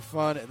music for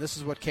fun, and this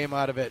is what came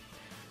out of it.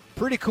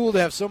 Pretty cool to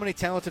have so many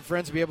talented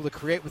friends and be able to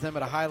create with them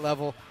at a high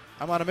level.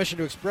 I'm on a mission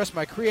to express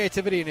my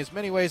creativity in as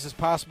many ways as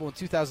possible in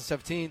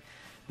 2017.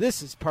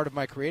 This is part of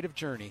my creative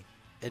journey.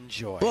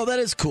 Enjoy. Well, that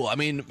is cool. I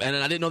mean, and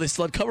I didn't know they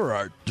still had cover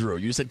art, Drew.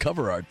 You said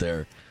cover art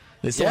there.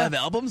 They still have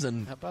albums,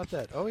 and how about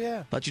that? Oh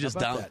yeah. Thought you just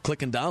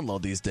click and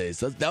download these days.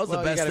 That was the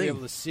best you gotta thing. Be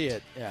able to see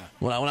it. Yeah.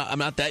 When I'm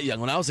not that young.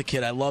 When I was a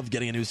kid, I loved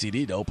getting a new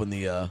CD to open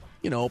the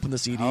open the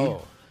CD,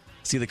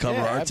 see the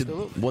cover art, see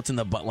what's in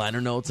the liner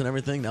notes and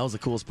everything. That was the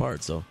coolest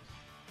part. So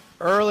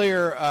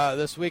earlier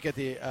this week at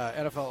the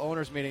NFL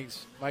owners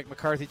meetings, Mike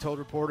McCarthy told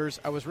reporters,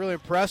 "I was really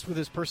impressed with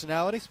his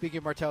personality." Speaking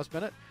of Martellus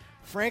Bennett.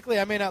 Frankly,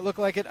 I may not look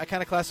like it. I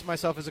kind of classify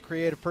myself as a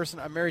creative person.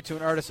 I'm married to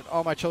an artist, and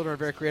all my children are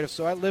very creative,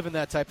 so I live in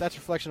that type. That's a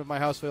reflection of my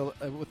household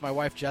with my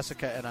wife,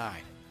 Jessica, and I.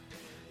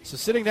 So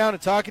sitting down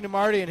and talking to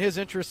Marty and his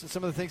interests and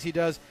some of the things he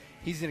does,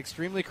 he's an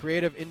extremely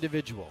creative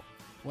individual.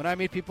 When I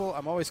meet people,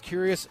 I'm always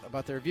curious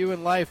about their view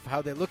in life,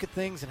 how they look at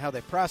things, and how they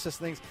process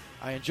things.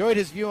 I enjoyed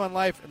his view on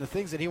life and the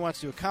things that he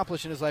wants to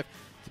accomplish in his life.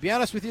 To be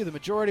honest with you, the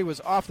majority was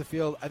off the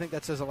field. I think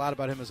that says a lot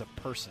about him as a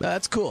person.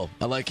 That's cool.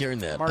 I like hearing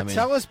that.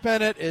 Martellus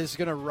Bennett is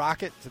going to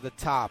rocket to the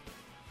top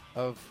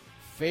of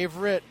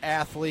favorite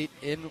athlete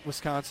in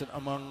Wisconsin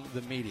among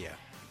the media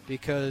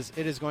because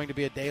it is going to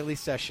be a daily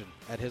session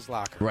at his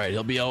locker. Right.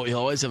 He'll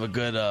always have a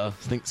good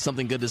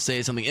something good to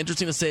say, something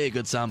interesting to say, a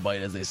good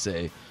soundbite, as they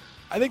say.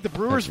 I think the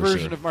Brewers'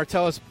 version of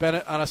Martellus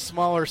Bennett on a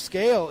smaller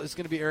scale is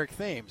going to be Eric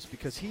Thames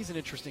because he's an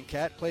interesting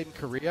cat, played in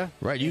Korea.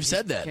 Right, you've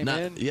said that.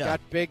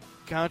 Got big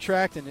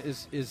contract and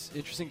is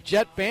interesting.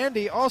 Jet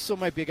Bandy also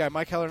might be a guy.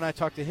 Mike Heller and I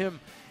talked to him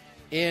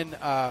in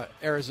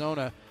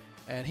Arizona,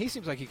 and he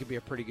seems like he could be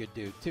a pretty good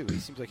dude, too. He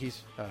seems like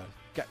he's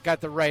got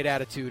the right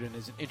attitude and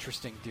is an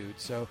interesting dude.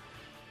 So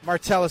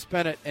Martellus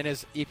Bennett and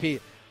his EP.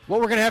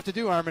 What we're going to have to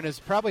do, Armin, is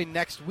probably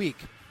next week,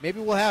 maybe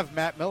we'll have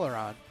Matt Miller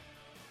on.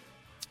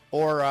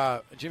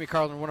 Or Jimmy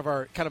Carlin, one of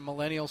our kind of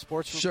millennial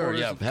sports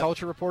reporters and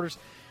culture reporters,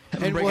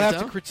 and we'll have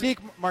to critique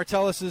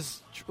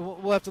Martellus's.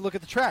 We'll have to look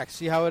at the tracks,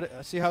 see how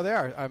they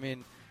are. I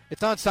mean,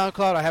 it's on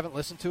SoundCloud. I haven't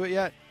listened to it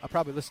yet. I'll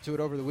probably listen to it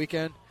over the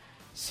weekend.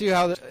 See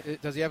how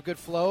does he have good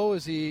flow?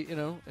 Is he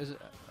is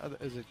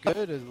it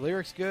good? Is the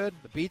lyrics good?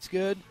 The beats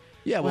good?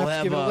 Yeah, we'll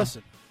have to give it a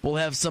listen. We'll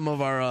have some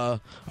of our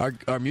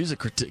music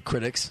critics,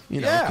 critique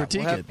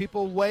we'll have it.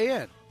 People weigh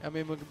in. I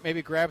mean, we'll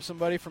maybe grab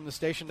somebody from the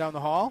station down the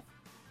hall.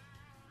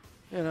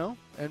 And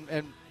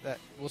that,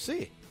 we'll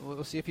see.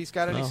 We'll see if he's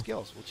got any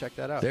skills. We'll check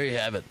that out. There you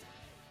have it.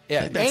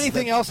 Yeah.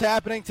 Anything else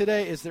happening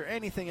today? Is there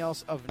anything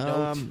else of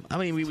note? I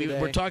mean,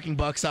 we're talking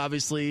Bucks,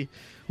 obviously.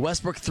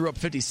 Westbrook threw up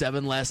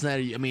 57 last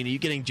night. I mean, are you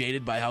getting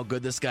jaded by how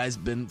good this guy's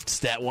been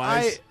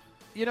stat-wise?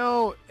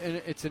 And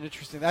it's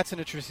that's an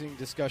interesting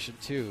discussion,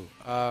 too.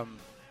 The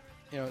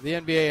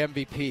NBA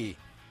MVP,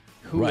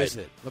 who is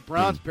it?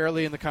 LeBron's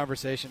barely in the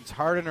conversation. It's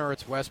Harden or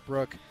it's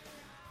Westbrook.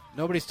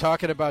 Nobody's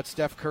talking about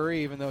Steph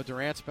Curry, even though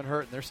Durant's been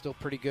hurt, and they're still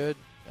pretty good.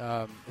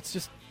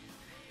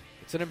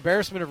 It's an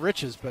embarrassment of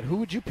riches, but who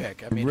would you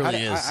pick? I mean, it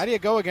really how do you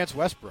go against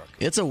Westbrook?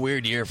 It's a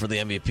weird year for the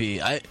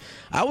MVP.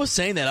 I was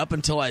saying that up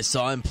until I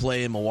saw him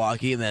play in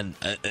Milwaukee, and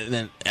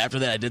then after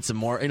that I did some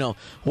more.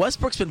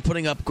 Westbrook's been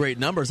putting up great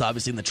numbers,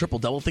 obviously, and the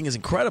triple-double thing is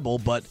incredible,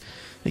 but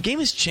the game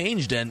has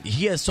changed, and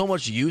he has so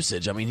much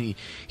usage. I mean,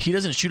 he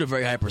doesn't shoot a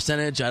very high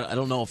percentage. I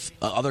don't know if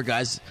other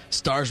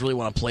stars really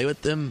want to play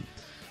with him.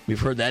 We've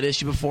heard that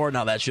issue before.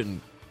 Now, that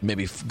shouldn't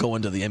maybe go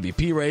into the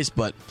MVP race,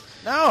 but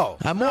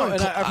I've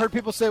heard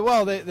people say,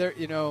 well, they're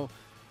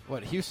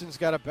Houston's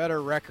got a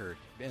better record,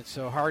 and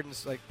so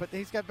Harden's but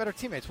he's got better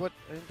teammates.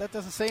 That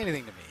doesn't say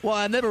anything to me. Well,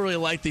 I never really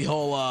liked the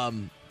whole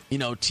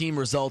team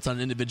results on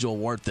an individual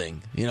award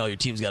thing. Your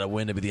team's got to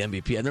win to be the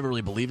MVP. I never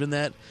really believed in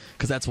that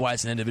because that's why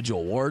it's an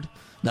individual award,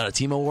 not a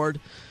team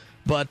award.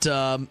 But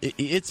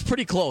it's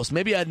pretty close.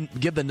 Maybe I'd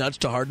give the nudge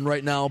to Harden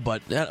right now,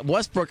 but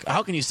Westbrook,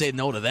 how can you say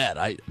no to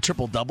that?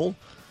 Triple-double?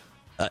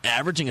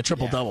 Averaging a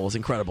triple-double is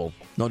incredible.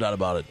 No doubt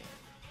about it.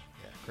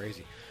 Yeah,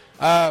 crazy.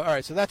 All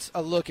right, so that's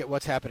a look at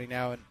what's happening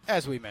now. And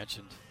as we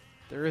mentioned,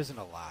 there isn't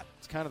a lot.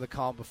 It's kind of the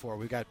calm before.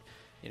 We got,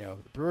 the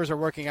Brewers are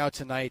working out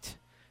tonight.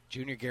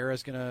 Junior Guerra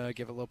is going to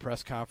give a little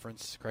press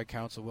conference. Craig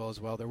Counsell will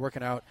as well. They're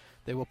working out.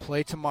 They will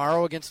play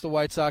tomorrow against the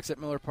White Sox at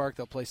Miller Park.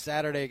 They'll play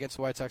Saturday against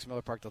the White Sox at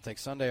Miller Park. They'll take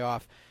Sunday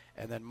off.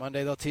 And then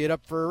Monday they'll tee it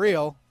up for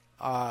real.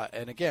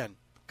 And again,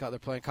 they're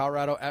playing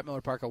Colorado at Miller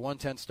Park, a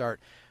 1:10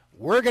 start.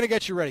 We're going to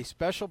get you ready.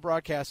 Special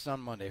broadcasts on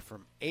Monday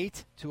from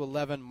 8 to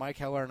 11. Mike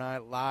Heller and I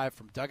live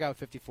from Dugout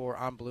 54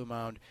 on Blue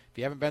Mound. If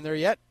you haven't been there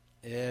yet,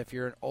 if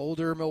you're an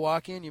older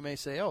Milwaukeean, you may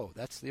say, oh,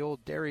 that's the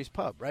old Dairies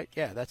Pub, right?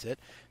 Yeah, that's it.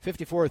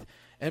 54th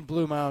and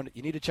Blue Mound.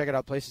 You need to check it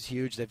out. Place is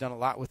huge. They've done a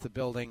lot with the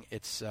building.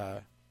 It's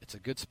a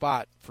good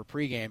spot for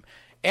pregame.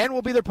 And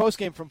we'll be there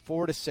postgame from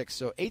 4 to 6.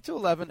 So 8 to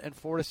 11 and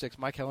 4 to 6.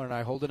 Mike Heller and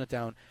I holding it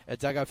down at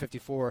Dugout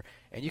 54.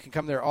 And you can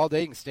come there all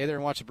day. You can stay there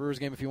and watch the Brewers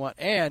game if you want.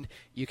 And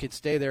you can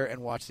stay there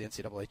and watch the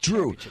NCAA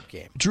championship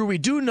game. Drew, we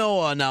do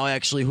know now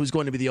actually who's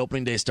going to be the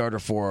opening day starter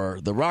for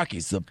the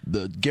Rockies.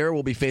 The Guerra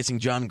will be facing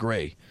John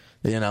Gray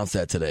They announced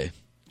that today.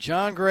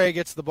 John Gray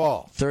gets the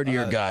ball.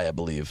 Third-year guy, I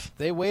believe.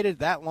 They waited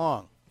that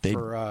long. They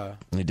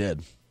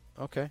did.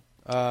 Okay.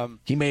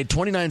 He made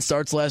 29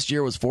 starts last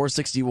year, was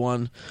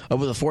 .461,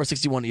 with a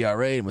 .461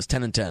 ERA, and was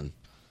 10-10.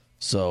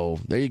 So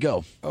there you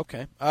go.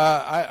 Okay.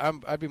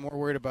 I'd be more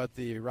worried about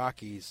the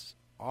Rockies'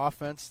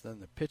 offense than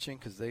the pitching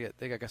because they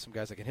got some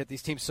guys that can hit.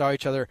 These teams saw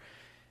each other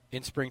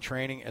in spring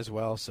training as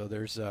well, so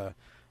there's a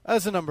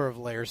number of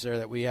layers there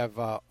that we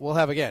have. We'll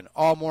have again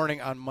all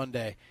morning on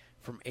Monday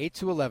from 8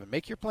 to 11.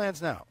 Make your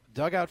plans now.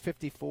 Dugout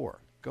 54.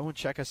 Go and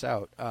check us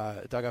out.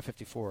 Dugout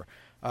 54.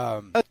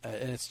 And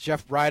it's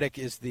Jeff Breidick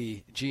is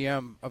the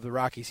GM of the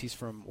Rockies. He's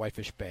from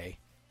Whitefish Bay,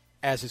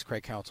 as is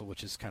Craig Counsell,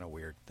 which is kind of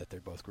weird that they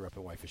both grew up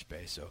in Whitefish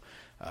Bay. So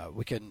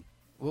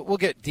we'll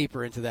get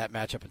deeper into that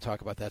matchup and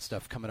talk about that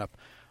stuff coming up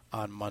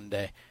on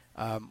Monday.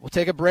 We'll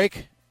take a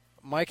break.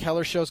 Mike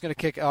Heller show is going to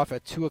kick off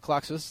at 2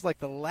 o'clock. So this is like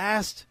the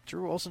last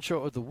Drew Olson show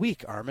of the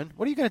week, Armin.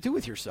 What are you going to do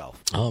with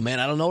yourself? Oh, man,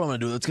 I don't know what I'm going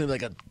to do. It's going to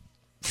be like a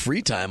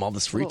free time, all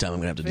this free time I'm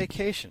going to have to do.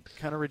 Vacation.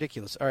 Kind of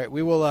ridiculous. All right,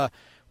 we will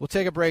we'll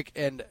take a break,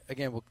 and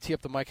again, we'll tee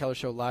up the Mike Heller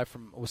show live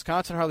from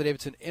Wisconsin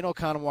Harley-Davidson in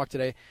Oconomowoc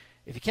today.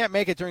 If you can't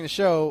make it during the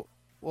show,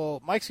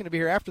 well, Mike's going to be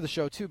here after the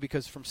show, too,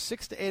 because from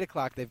 6 to 8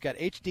 o'clock, they've got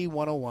HD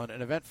 101,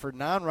 an event for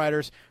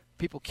non-riders,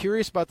 people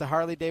curious about the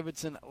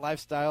Harley-Davidson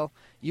lifestyle.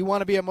 You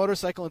want to be a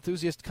motorcycle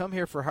enthusiast, come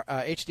here for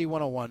HD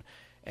 101,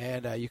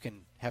 and you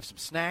can have some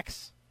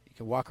snacks. You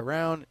can walk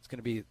around. It's going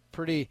to be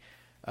pretty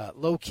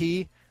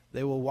low-key.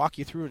 They will walk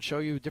you through and show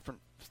you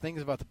different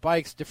things about the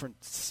bikes, different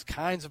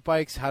kinds of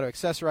bikes, how to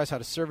accessorize, how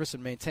to service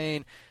and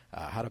maintain,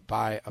 how to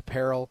buy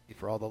apparel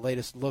for all the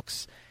latest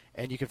looks.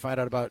 And you can find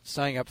out about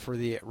signing up for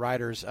the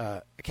Riders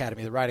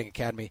Academy, the Riding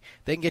Academy.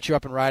 They can get you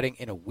up and riding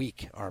in a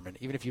week, Armin.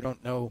 Even if you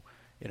don't know,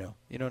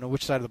 you don't know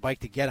which side of the bike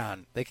to get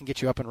on, they can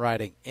get you up and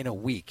riding in a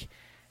week.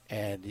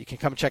 And you can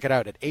come check it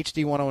out at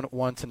HD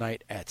 101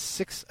 tonight at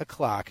 6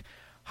 o'clock.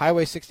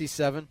 Highway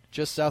 67,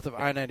 just south of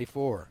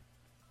I-94.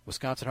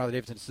 Wisconsin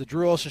Harley-Davidson. It's the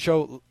Drew Olson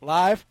Show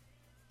live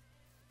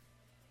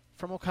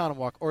from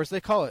Oconomowoc, or as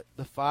they call it,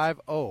 the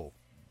 5-0.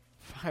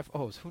 5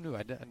 O's. Who knew?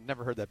 I'd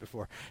never heard that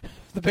before.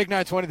 The Big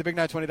 920,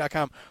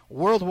 thebig920.com,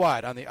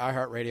 worldwide on the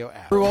iHeartRadio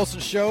app. Drew Olson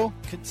Show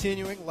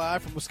continuing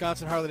live from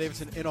Wisconsin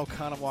Harley-Davidson in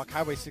Oconomowoc,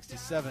 Highway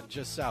 67,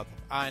 just south of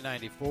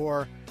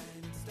I-94.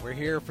 We're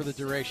here for the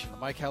duration. The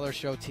Mike Heller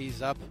Show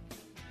tees up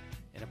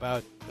in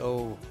about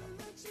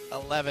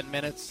 11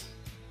 minutes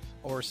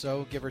or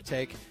so, give or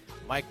take.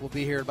 Mike will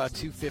be here at about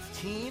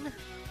 2:15.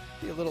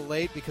 Be a little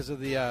late because of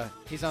the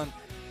he's on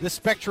the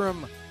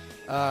Spectrum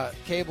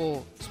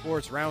Cable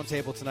Sports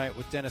Roundtable tonight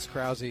with Dennis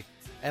Krause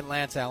and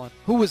Lance Allen,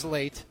 who was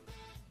late.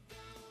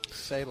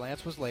 Say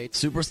Lance was late.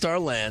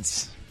 Superstar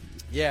Lance.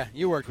 Yeah,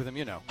 you worked with him,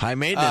 you know. High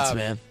maintenance,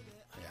 man.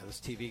 Yeah,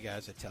 those TV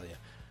guys, I tell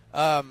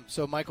you.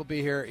 So Mike will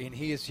be here, and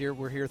he is here.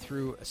 We're here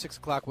through 6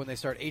 o'clock when they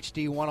start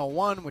HD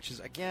 101, which is,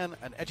 again,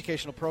 an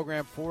educational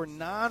program for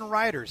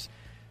non-riders.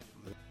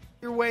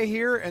 Your way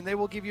here, and they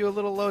will give you a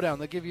little lowdown.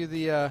 They'll give you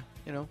the,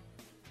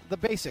 the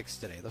basics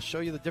today. They'll show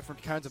you the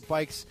different kinds of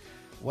bikes,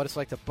 what it's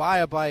like to buy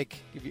a bike,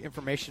 give you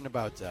information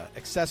about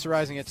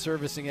accessorizing it,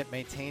 servicing it,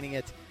 maintaining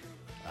it,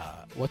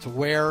 what to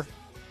wear,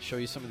 show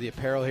you some of the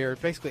apparel here.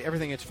 Basically,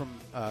 everything is from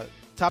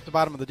top to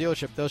bottom of the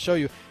dealership. They'll show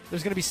you.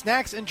 There's going to be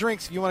snacks and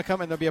drinks if you want to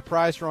come, and there'll be a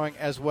prize drawing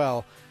as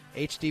well.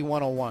 HD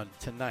 101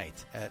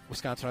 tonight at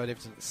Wisconsin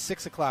Harley-Davidson,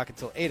 6 o'clock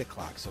until 8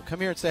 o'clock. So come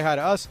here and say hi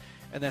to us,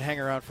 and then hang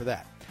around for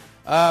that.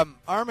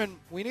 Armin,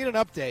 we need an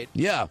update.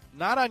 Yeah.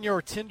 Not on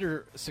your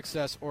Tinder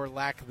success or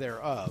lack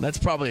thereof. That's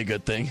probably a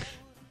good thing.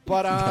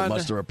 But on not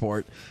much to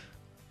report.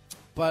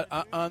 But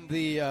on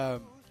the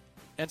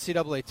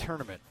NCAA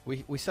tournament,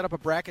 we set up a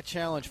bracket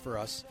challenge for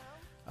us,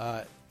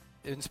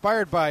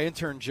 inspired by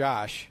intern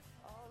Josh,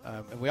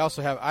 and we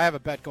also I have a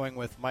bet going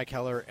with Mike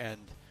Heller and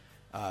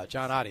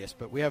John Adias.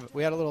 But we had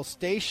a little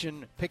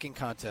station picking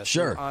contest,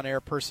 sure, on-air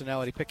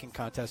personality picking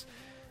contest.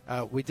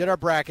 We did our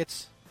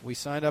brackets. We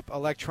signed up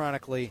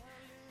electronically,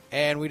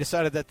 and we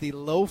decided that the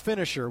low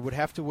finisher would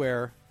have to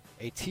wear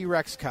a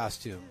T-Rex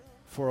costume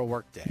for a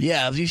work day.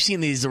 Yeah, you've seen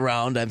these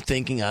around. I'm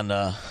thinking on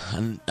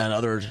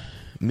other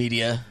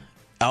media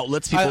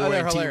outlets, people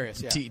wearing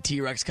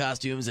T-Rex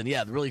costumes, and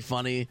yeah, really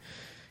funny.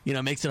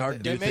 Makes it hard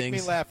to do things. They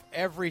make me laugh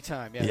every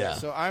time. Yeah.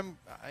 So I'm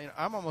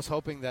almost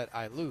hoping that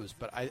I lose,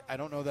 but I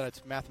don't know that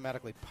it's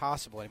mathematically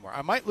possible anymore.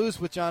 I might lose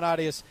with John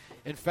Adias.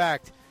 In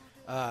fact,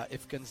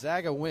 if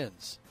Gonzaga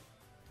wins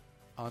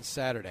on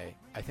Saturday,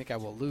 I think I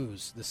will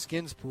lose the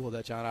skins pool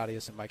that John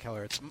Adias and Mike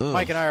Heller.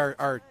 Mike and I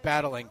are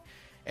battling.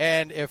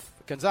 And if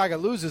Gonzaga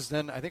loses,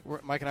 then I think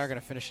Mike and I are going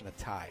to finish in a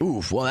tie.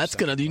 Oof, well, that's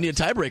going to – you need a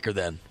tiebreaker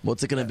then.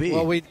 What's it going to be?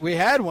 Well, we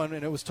had one,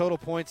 and it was total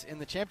points in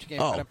the championship game,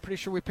 but I'm pretty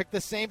sure we picked the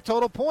same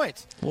total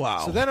points.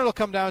 Wow. So then it'll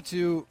come down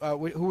to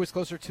who was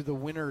closer to the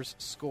winner's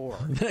score.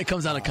 Then it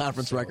comes down to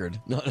conference record.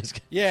 No, it's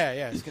yeah,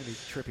 it's going to be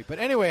trippy. But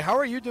anyway, how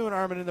are you doing,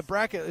 Armin, in the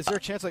bracket? Is there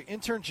a chance,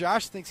 intern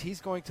Josh thinks he's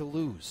going to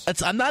lose?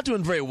 I'm not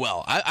doing very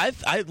well. I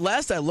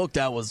last I looked,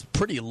 I was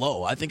pretty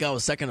low. I think I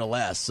was second to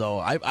last, so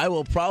I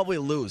will probably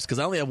lose because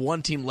I only have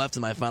one team left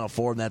in my Final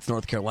Four, and that's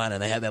North Carolina,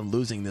 and I have them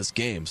losing this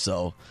game.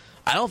 So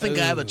I don't think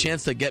I have a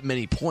chance to get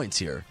many points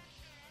here.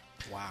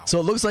 Wow. So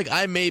it looks like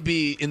I may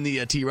be in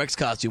the T-Rex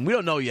costume. We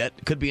don't know yet.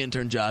 Could be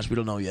intern Josh. We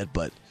don't know yet,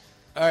 but.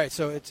 All right,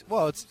 so it's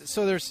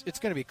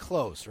going to be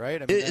close,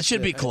 right? I mean, it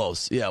should be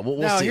close. Yeah, we'll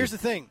now, see. Here's the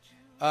thing.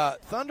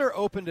 Thunder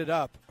opened it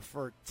up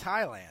for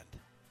Thailand,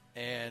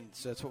 and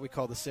so that's what we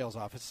call the sales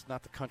office. It's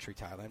not the country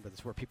Thailand, but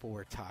it's where people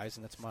wear ties,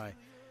 and that's my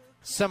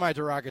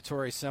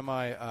semi-derogatory,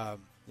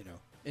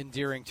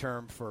 endearing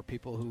term for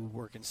people who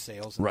work in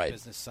sales and the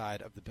business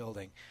side of the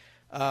building.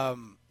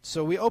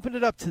 So we opened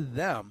it up to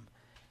them,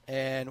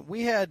 and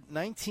we had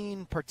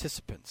 19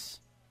 participants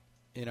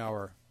in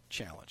our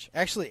challenge.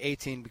 Actually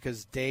 18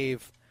 because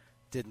Dave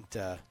didn't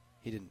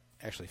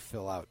actually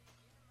fill out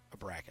a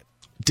bracket.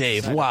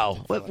 Dave,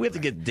 wow. We have to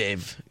get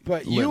Dave.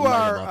 But you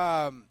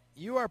are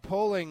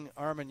polling,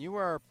 Armin, you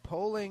are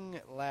polling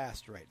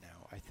last right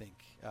now, I think.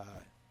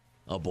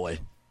 Oh, boy.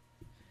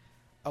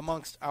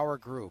 Amongst our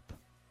group.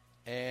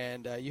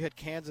 And you had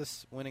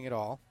Kansas winning it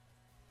all.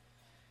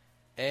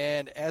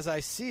 And as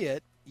I see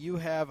it, you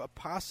have a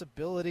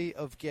possibility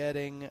of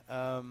getting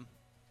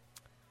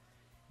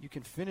you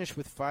can finish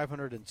with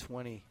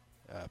 520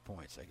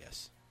 points, I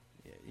guess.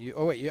 You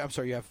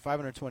have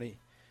 520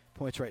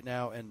 points right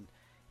now, and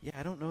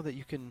I don't know that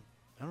you can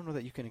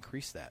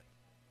increase that.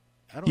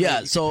 I don't know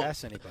that you can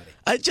pass anybody.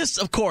 I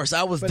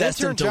was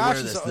destined to wear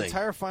this thing. His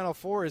entire Final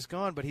Four is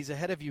gone, but he's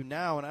ahead of you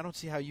now, and I don't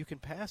see how you can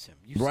pass him.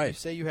 You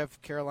say you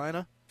have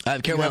Carolina? I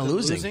have Carolina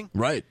losing.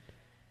 Right.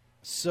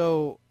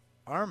 So,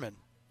 Armin,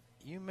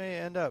 you may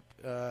end up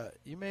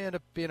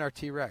being our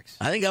T-Rex.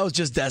 I think I was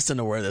just destined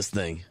to wear this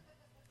thing.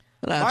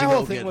 My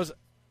whole thing was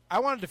I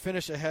wanted to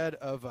finish ahead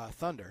of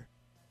Thunder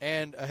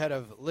and ahead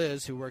of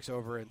Liz, who works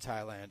over in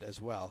Thailand as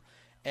well.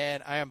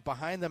 And I am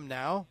behind them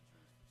now,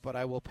 but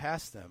I will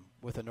pass them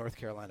with a North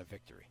Carolina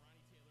victory.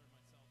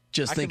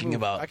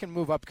 I can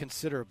move up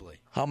considerably.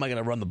 How am I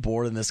going to run the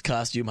board in this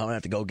costume? I'm going to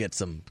have to go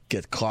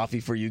get coffee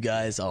for you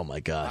guys. Oh,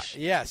 my gosh.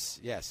 Yes.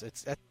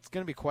 It's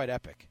going to be quite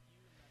epic.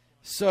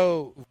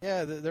 So,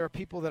 there are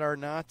people that are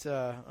not,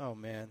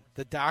 the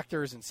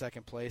doctor's in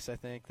second place, I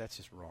think. That's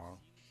just wrong.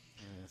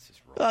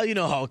 Well, you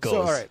know how it goes.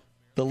 So, all right.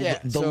 The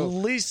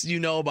least you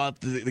know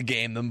about the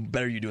game, the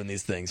better you do in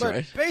these things,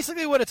 right?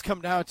 Basically what it's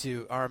come down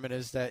to, Armin,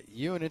 is that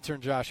you and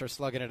intern Josh are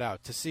slugging it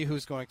out to see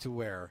who's going to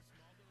wear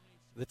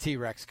the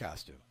T-Rex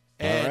costume.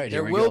 And all right,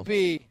 there will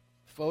be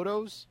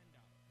photos,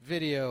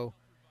 video,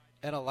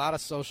 and a lot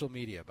of social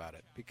media about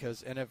it.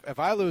 If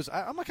I lose,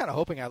 I'm kind of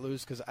hoping I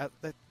lose because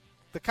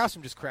the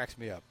costume just cracks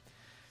me up.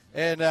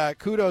 And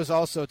kudos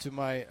also to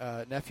my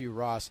nephew,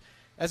 Ross.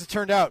 As it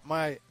turned out,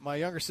 my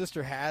younger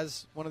sister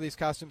has one of these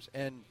costumes,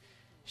 and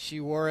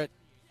she wore it.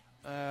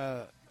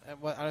 I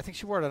think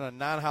she wore it on a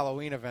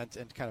non-Halloween event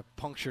and kind of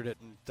punctured it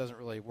and doesn't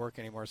really work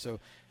anymore. So,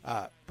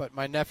 but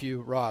my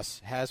nephew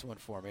Ross has one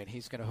for me, and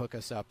he's going to hook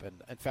us up.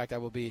 And in fact, I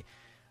will be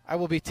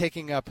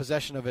taking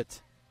possession of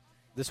it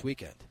this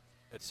weekend.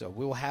 So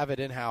we will have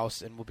it in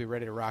house, and we'll be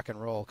ready to rock and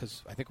roll.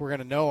 Because I think we're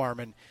going to know,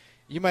 Armin.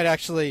 You might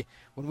actually,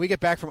 when we get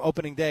back from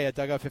opening day at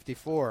Dugout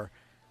 54.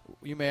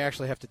 You may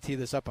actually have to tee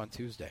this up on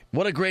Tuesday.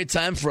 What a great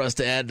time for us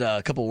to add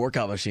a couple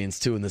workout machines,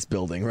 too, in this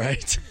building,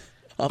 right?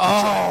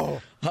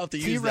 I'll have to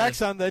use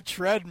T-Rex on the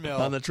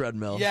treadmill. On the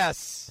treadmill.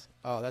 Yes.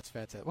 Oh, that's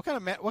fantastic. What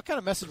kind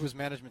of message was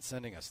management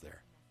sending us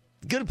there?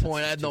 Good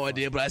point. I had no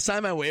idea, but I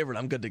signed my waiver, and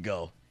I'm good to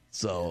go.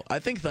 So I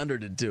think Thunder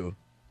did, too.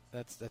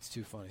 That's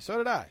too funny. So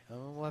did I.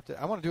 We'll have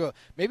to. I want to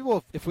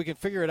do if we can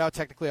figure it out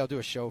technically, I'll do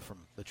a show from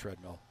the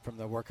treadmill, from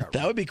the workout room.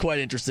 That would be quite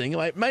interesting.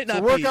 It might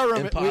not be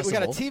impossible. We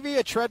got a TV,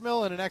 a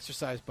treadmill, and an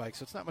exercise bike,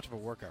 so it's not much of a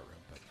workout room.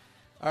 But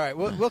all right,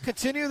 we'll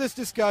continue this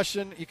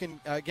discussion. You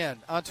can again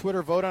on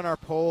Twitter vote on our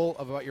poll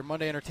about your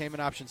Monday entertainment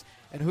options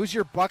and who's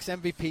your Bucks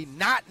MVP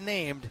not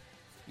named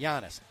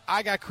Giannis.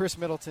 I got Chris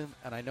Middleton,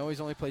 and I know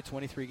he's only played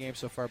 23 games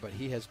so far, but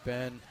he has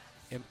been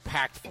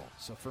impactful.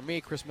 So for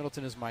me, Chris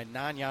Middleton is my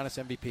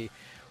non-Giannis MVP.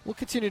 We'll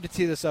continue to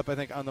tee this up, I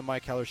think, on the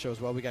Mike Heller show as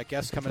well. We got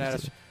guests coming at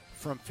us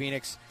from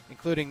Phoenix,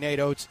 including Nate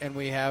Oates, and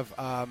we have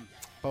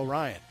Bo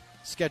Ryan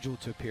scheduled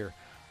to appear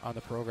on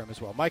the program as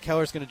well. Mike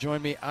Heller is going to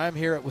join me. I'm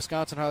here at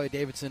Wisconsin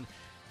Harley-Davidson.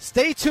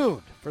 Stay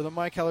tuned for the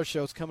Mike Heller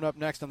show. It's coming up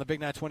next on the Big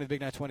 920,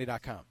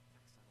 big920.com.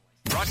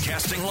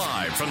 Broadcasting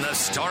live from the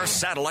Star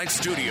Satellite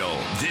Studio,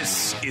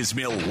 this is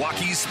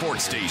Milwaukee's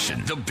sports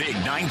station, the Big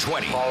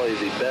 920. Probably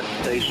the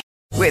best station.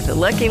 With the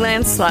Lucky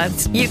Land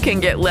Slots, you can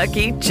get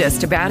lucky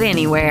just about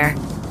anywhere.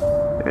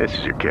 This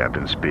is your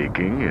captain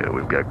speaking.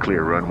 We've got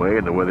clear runway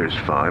and the weather's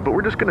fine, but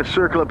we're just going to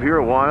circle up here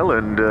a while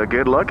and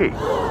get lucky.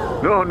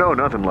 No,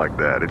 nothing like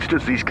that. It's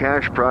just these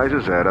cash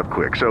prizes add up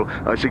quick. So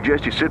I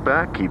suggest you sit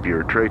back, keep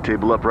your tray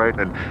table upright,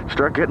 and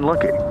start getting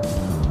lucky.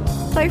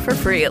 Play for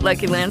free at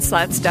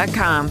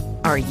LuckyLandSlots.com.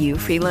 Are you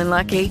feeling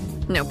lucky?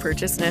 No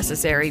purchase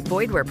necessary.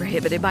 Void where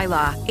prohibited by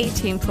law.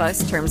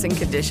 18+ terms and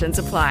conditions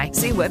apply.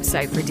 See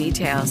website for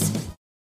details.